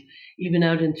Charlottetown and even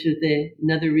out into the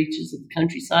nether reaches of the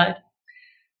countryside.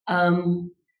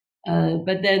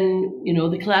 But then,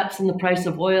 the collapse in the price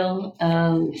of oil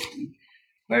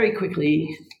very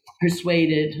quickly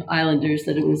persuaded islanders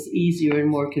that it was easier and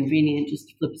more convenient just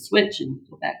to flip a switch and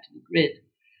go back to the grid.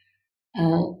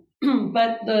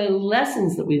 But the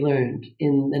lessons that we learned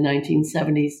in the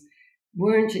 1970s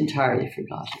weren't entirely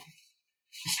forgotten.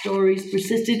 The stories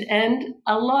persisted, and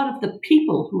a lot of the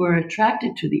people who were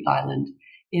attracted to the island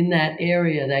in that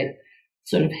area, that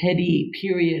sort of heady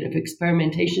period of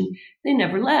experimentation, they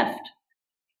never left.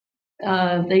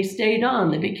 They stayed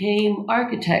on. They became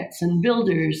architects and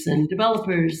builders and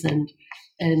developers and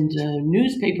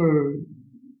newspaper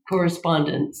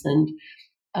correspondents and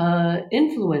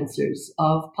influencers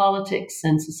of politics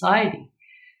and society.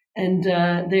 And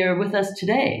they're with us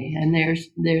today, and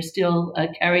they're still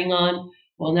carrying on.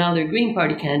 Well, now they're Green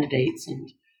Party candidates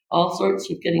and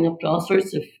getting up to all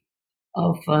sorts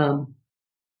of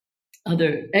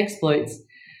other exploits.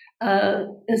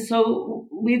 And so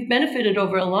we've benefited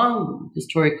over a long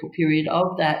historical period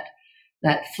of that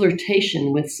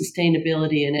flirtation with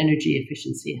sustainability and energy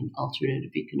efficiency and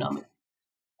alternative economic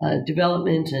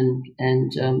development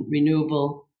and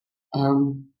renewable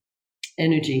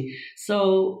energy.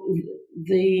 So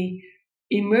the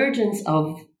emergence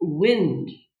of wind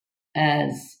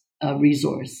as a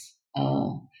resource,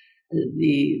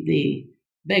 the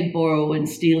beg, borrow, and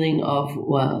stealing of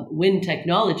wind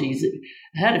technologies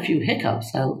had a few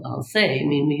hiccups, I'll say. I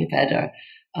mean, we have had our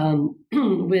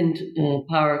wind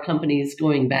power companies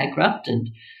going bankrupt, and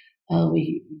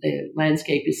the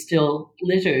landscape is still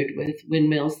littered with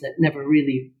windmills that never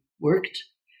really worked.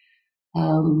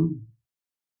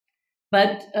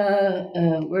 But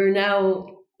we're now,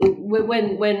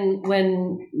 when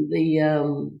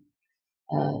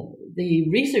the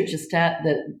research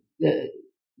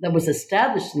that was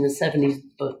established in the 70s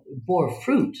bore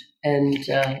fruit, and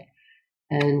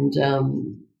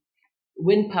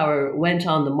wind power went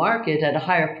on the market at a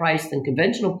higher price than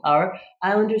conventional power,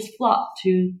 islanders flocked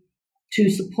to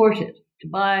support it, to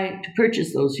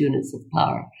purchase those units of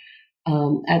power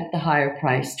at the higher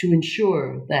price, to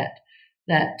ensure that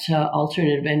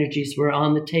alternative energies were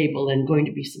on the table and going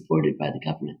to be supported by the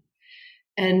government.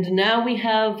 And now we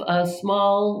have a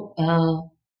small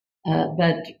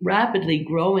but rapidly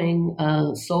growing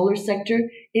solar sector,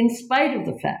 in spite of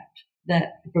the fact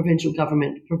that the provincial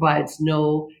government provides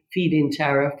no feed-in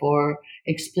tariff or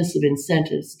explicit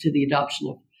incentives to the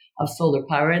adoption of solar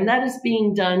power. And that is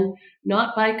being done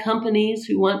not by companies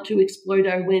who want to exploit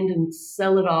our wind and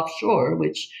sell it offshore,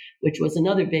 which was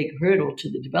another big hurdle to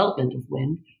the development of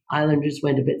wind. Islanders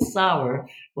went a bit sour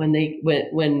when they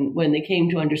came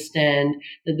to understand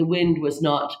that the wind was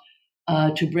not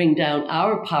to bring down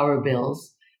our power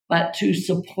bills, but to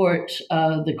support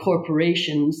the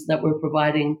corporations that were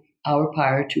providing our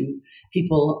power to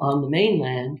people on the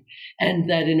mainland, and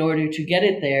that in order to get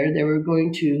it there, they were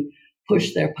going to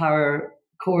push their power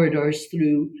corridors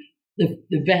through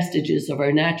the vestiges of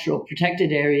our natural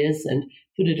protected areas and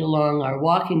put it along our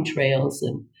walking trails.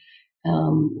 And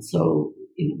so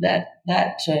that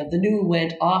the new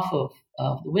went off of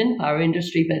the wind power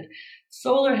industry, but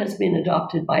solar has been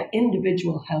adopted by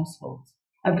individual households.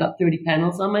 I've got 30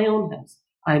 panels on my own house.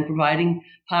 I'm providing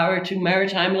power to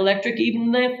Maritime Electric,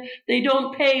 even if they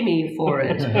don't pay me for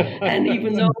it. And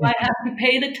even though I have to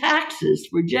pay the taxes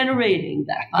for generating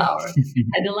that power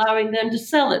and allowing them to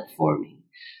sell it for me.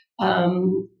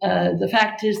 The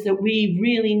fact is that we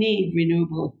really need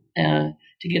renewable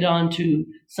to get onto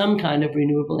some kind of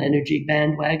renewable energy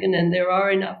bandwagon, and there are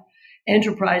enough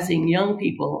enterprising young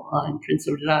people on Prince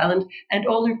Edward Island and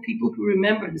older people who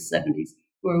remember the 70s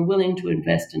who are willing to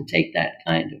invest and take that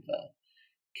kind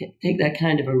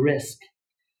of a risk.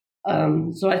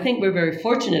 So I think we're very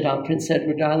fortunate on Prince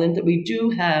Edward Island that we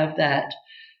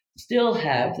still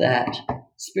have that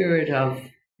spirit of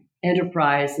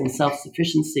enterprise and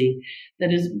self-sufficiency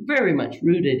that is very much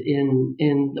rooted in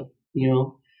the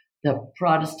the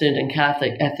Protestant and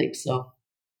Catholic ethics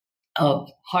of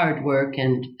hard work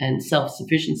and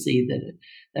self-sufficiency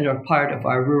that are part of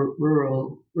our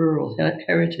rural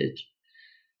heritage.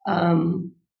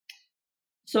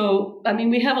 So, I mean,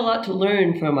 we have a lot to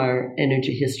learn from our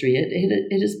energy history.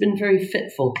 It has been very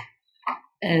fitful,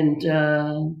 and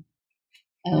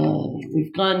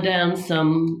we've gone down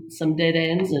some dead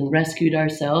ends and rescued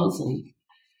ourselves,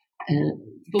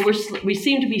 but we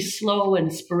seem to be slow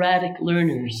and sporadic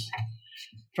learners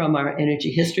from our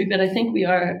energy history. But I think we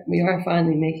are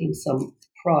finally making some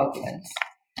progress.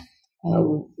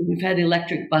 We've had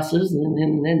electric buses, and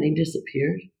then they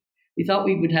disappeared. We thought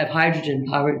we would have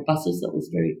hydrogen-powered buses. That was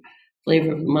very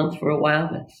flavor of the month for a while,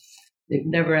 but they've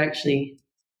never actually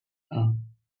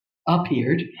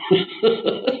appeared.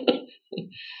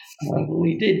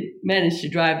 We did manage to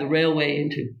drive the railway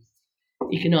into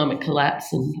economic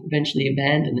collapse and eventually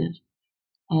abandon it.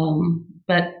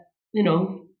 But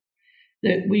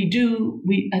that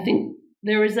I think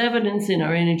there is evidence in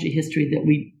our energy history that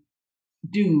we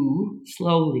do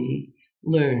slowly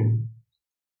learn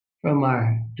from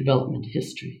our development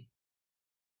history.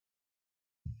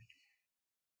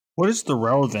 What is the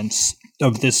relevance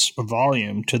of this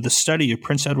volume to the study of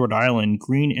Prince Edward Island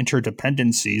green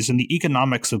interdependencies and the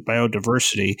economics of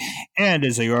biodiversity, and,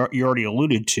 as you already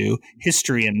alluded to,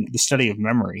 history and the study of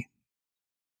memory?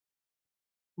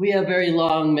 We have very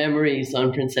long memories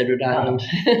on Prince Edward Island.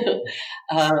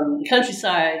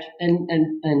 Countryside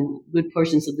and good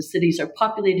portions of the cities are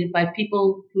populated by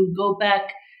people who go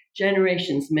back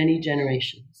generations, many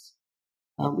generations.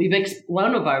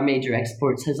 One of our major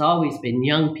exports has always been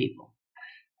young people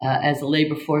as a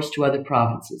labor force to other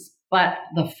provinces. But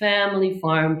the family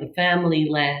farm, the family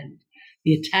land,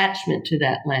 the attachment to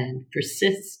that land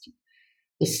persist.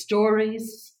 The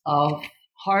stories of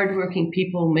hardworking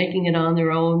people making it on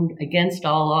their own against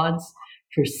all odds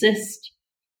persist.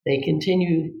 They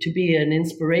continue to be an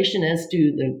inspiration, as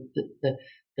do the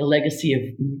legacy of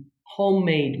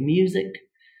homemade music,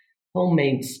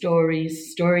 homemade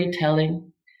stories, storytelling.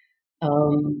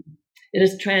 It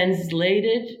is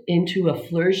translated into a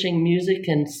flourishing music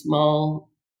and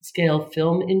small-scale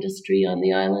film industry on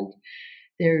the island.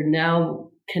 They're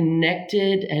now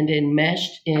connected and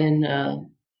enmeshed in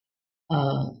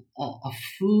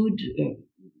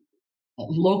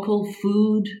local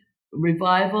food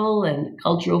revival and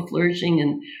cultural flourishing,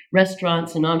 and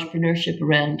restaurants and entrepreneurship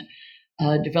around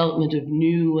development of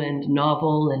new and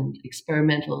novel and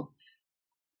experimental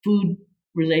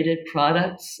food-related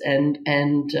products and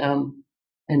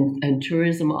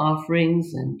tourism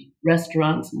offerings and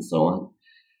restaurants and so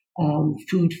on.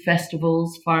 Food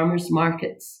festivals, farmers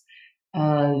markets.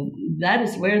 That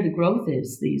is where the growth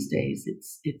is these days.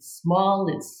 It's small.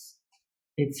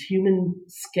 It's human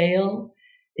scale.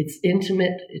 It's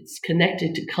intimate. It's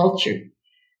connected to culture.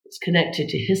 It's connected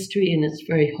to history, and it's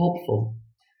very hopeful.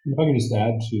 If I can just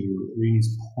add to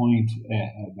Reni's point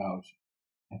about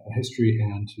history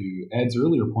and to Ed's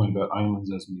earlier point about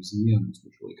islands as museums,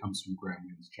 which really comes from Graham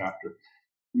Newman's chapter.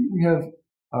 We have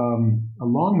a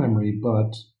long memory,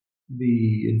 but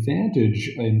the advantage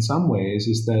in some ways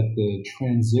is that the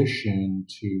transition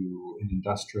to an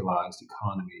industrialized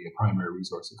economy, a primary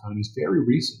resource economy, is very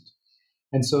recent.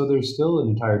 And so there's still an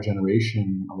entire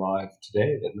generation alive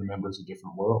today that remembers a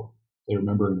different world. They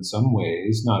remember in some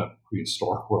ways, not a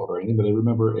prehistoric world or anything, but they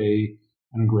remember an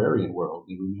agrarian world.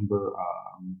 They remember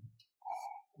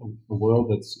a world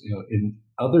that's in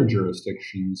other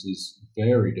jurisdictions is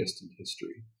very distant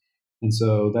history. And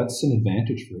so that's an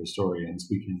advantage for historians.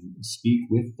 We can speak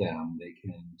with them. They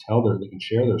can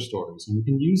share their stories, and we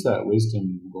can use that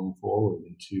wisdom going forward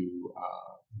into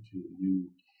a new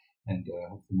and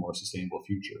more sustainable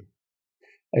future.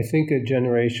 I think a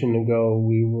generation ago,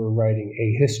 we were writing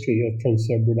a history of Prince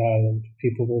Edward Island.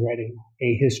 People were writing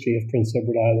a history of Prince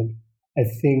Edward Island. I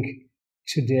think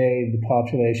today the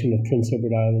population of Prince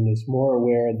Edward Island is more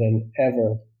aware than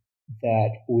ever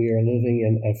that we are living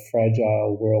in a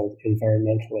fragile world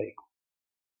environmentally.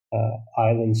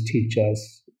 Islands teach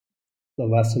us the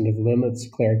lesson of limits.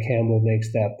 Claire Campbell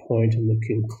makes that point in the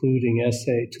concluding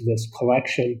essay to this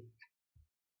collection.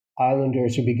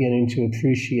 Islanders are beginning to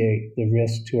appreciate the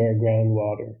risk to our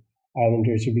groundwater.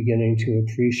 Islanders are beginning to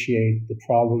appreciate the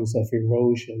problems of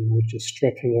erosion, which is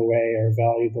stripping away our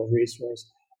valuable resource.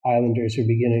 Islanders are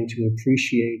beginning to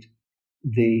appreciate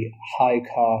the high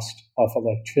cost of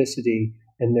electricity,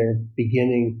 and they're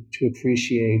beginning to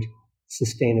appreciate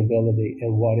sustainability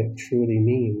and what it truly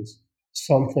means,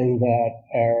 something that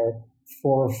our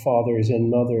forefathers and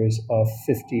mothers of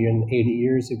 50 and 80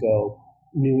 years ago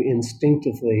knew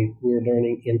instinctively, we're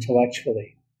learning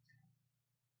intellectually.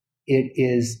 It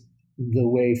is the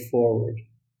way forward,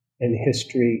 and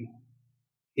history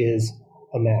is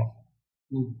a map.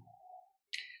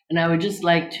 And I would just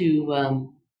like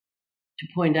to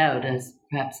point out, as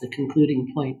perhaps the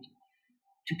concluding point,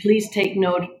 to please take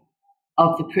note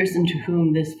of the person to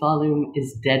whom this volume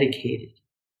is dedicated.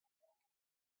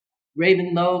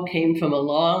 Raymond Lowe came from a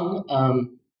long,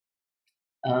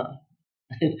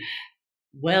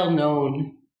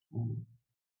 well-known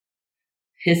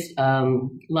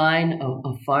line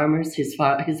of farmers. His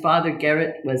father,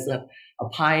 Garrett, was a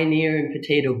pioneer in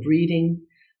potato breeding.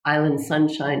 Island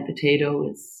Sunshine potato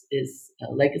is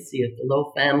a legacy of the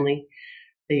Lowe family.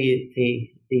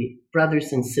 The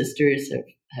brothers and sisters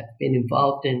have been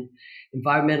involved in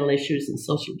environmental issues and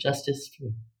social justice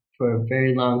for a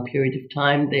very long period of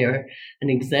time. They are an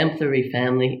exemplary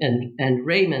family, and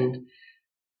Raymond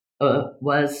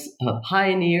was a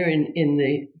pioneer in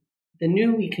the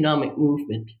new economic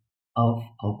movement of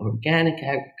organic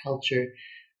agriculture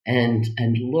and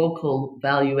local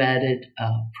value-added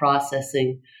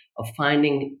processing, of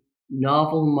finding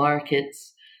novel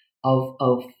markets,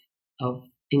 of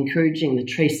encouraging the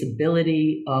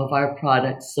traceability of our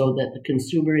products so that the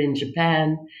consumer in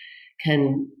Japan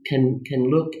can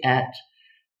look at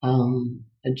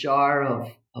a jar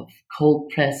of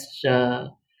cold-pressed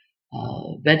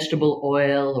vegetable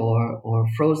oil or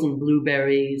frozen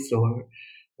blueberries or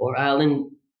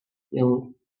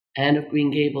Anne of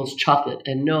Green Gables chocolate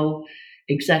and know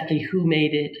exactly who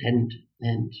made it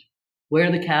and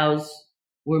where the cows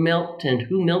were milked and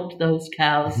who milked those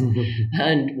cows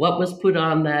and what was put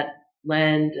on that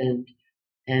land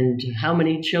and how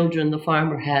many children the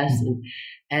farmer has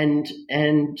and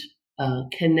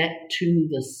connect to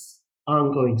this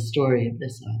ongoing story of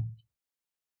this island.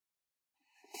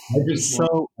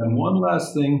 And one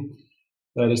last thing,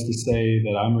 that is to say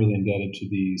that I'm really indebted to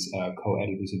these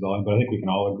co-editors of the volume, but I think we can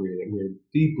all agree that we're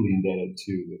deeply indebted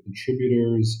to the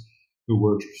contributors who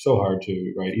worked so hard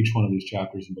to write each one of these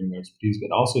chapters and bring their expertise,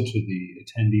 but also to the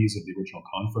attendees of the original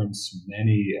conference.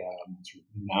 Many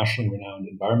nationally renowned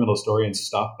environmental historians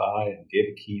stopped by and gave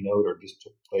a keynote or just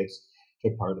took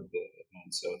part of the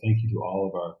event. So thank you to all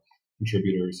of our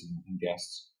contributors and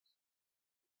guests.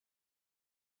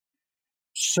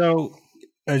 So,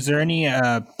 is there any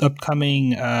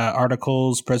upcoming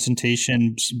articles,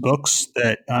 presentations, books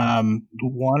that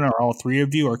one or all three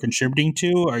of you are contributing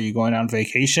to? Are you going on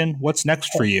vacation? What's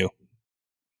next for you?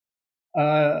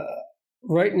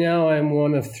 Right now, I'm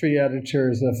one of three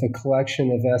editors of a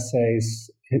collection of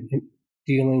essays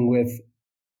dealing with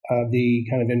the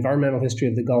kind of environmental history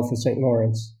of the Gulf of St.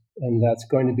 Lawrence, and that's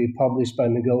going to be published by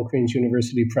McGill-Queen's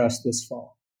University Press this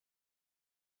fall.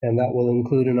 And that will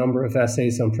include a number of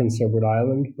essays on Prince Edward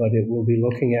Island, but it will be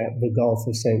looking at the Gulf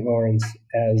of St. Lawrence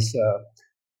as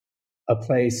a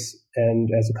place and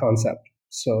as a concept.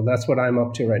 So that's what I'm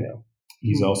up to right now.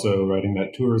 He's also writing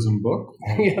that tourism book.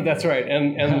 Yeah, that's right.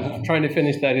 And trying to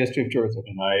finish that history of tourism.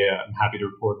 And I'm happy to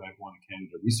report I've won a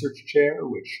Canada Research Chair,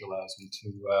 which allows me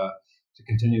to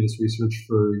continue this research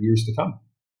for years to come.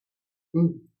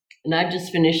 And I've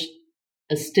just finished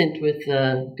a stint with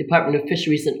the Department of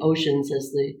Fisheries and Oceans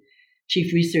as the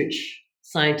chief research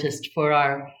scientist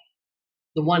for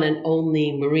the one and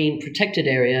only marine protected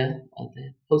area,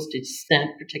 the postage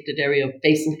stamp protected area of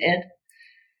Basin Head,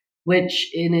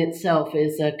 which in itself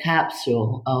is a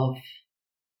capsule of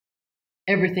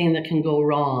everything that can go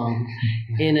wrong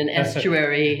in an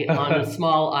estuary on a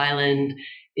small island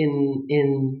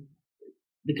in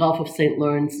the Gulf of St.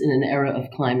 Lawrence in an era of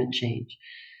climate change.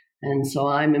 And so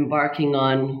I'm embarking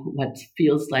on what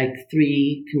feels like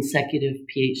 3 consecutive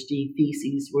PhD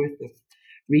theses worth of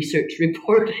research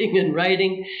reporting and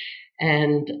writing.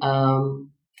 And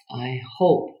I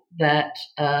hope that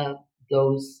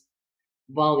those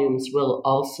volumes will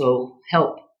also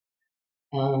help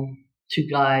to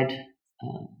guide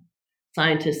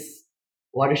scientists,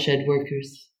 watershed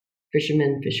workers,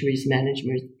 fishermen, fisheries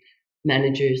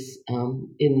managers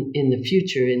in the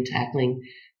future in tackling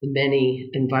the many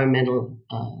environmental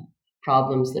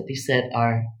problems that beset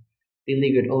our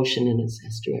beleaguered ocean and its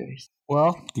estuaries.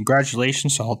 Well,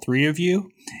 congratulations to all three of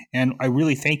you, and I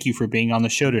really thank you for being on the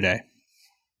show today.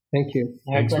 Thank you.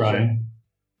 Thanks, Ryan.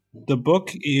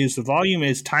 The volume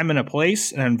is Time and a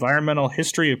Place, An Environmental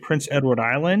History of Prince Edward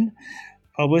Island,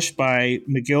 published by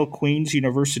McGill-Queen's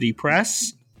University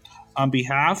Press. On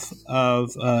behalf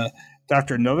of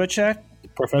Dr. Novacek,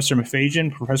 Professor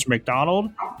Mafajan, Professor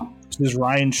McDonald, this is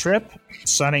Ryan Tripp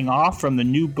signing off from the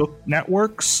New Book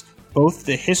Networks, both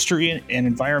the History and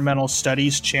Environmental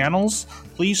Studies channels.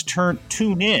 Please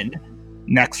tune in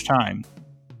next time.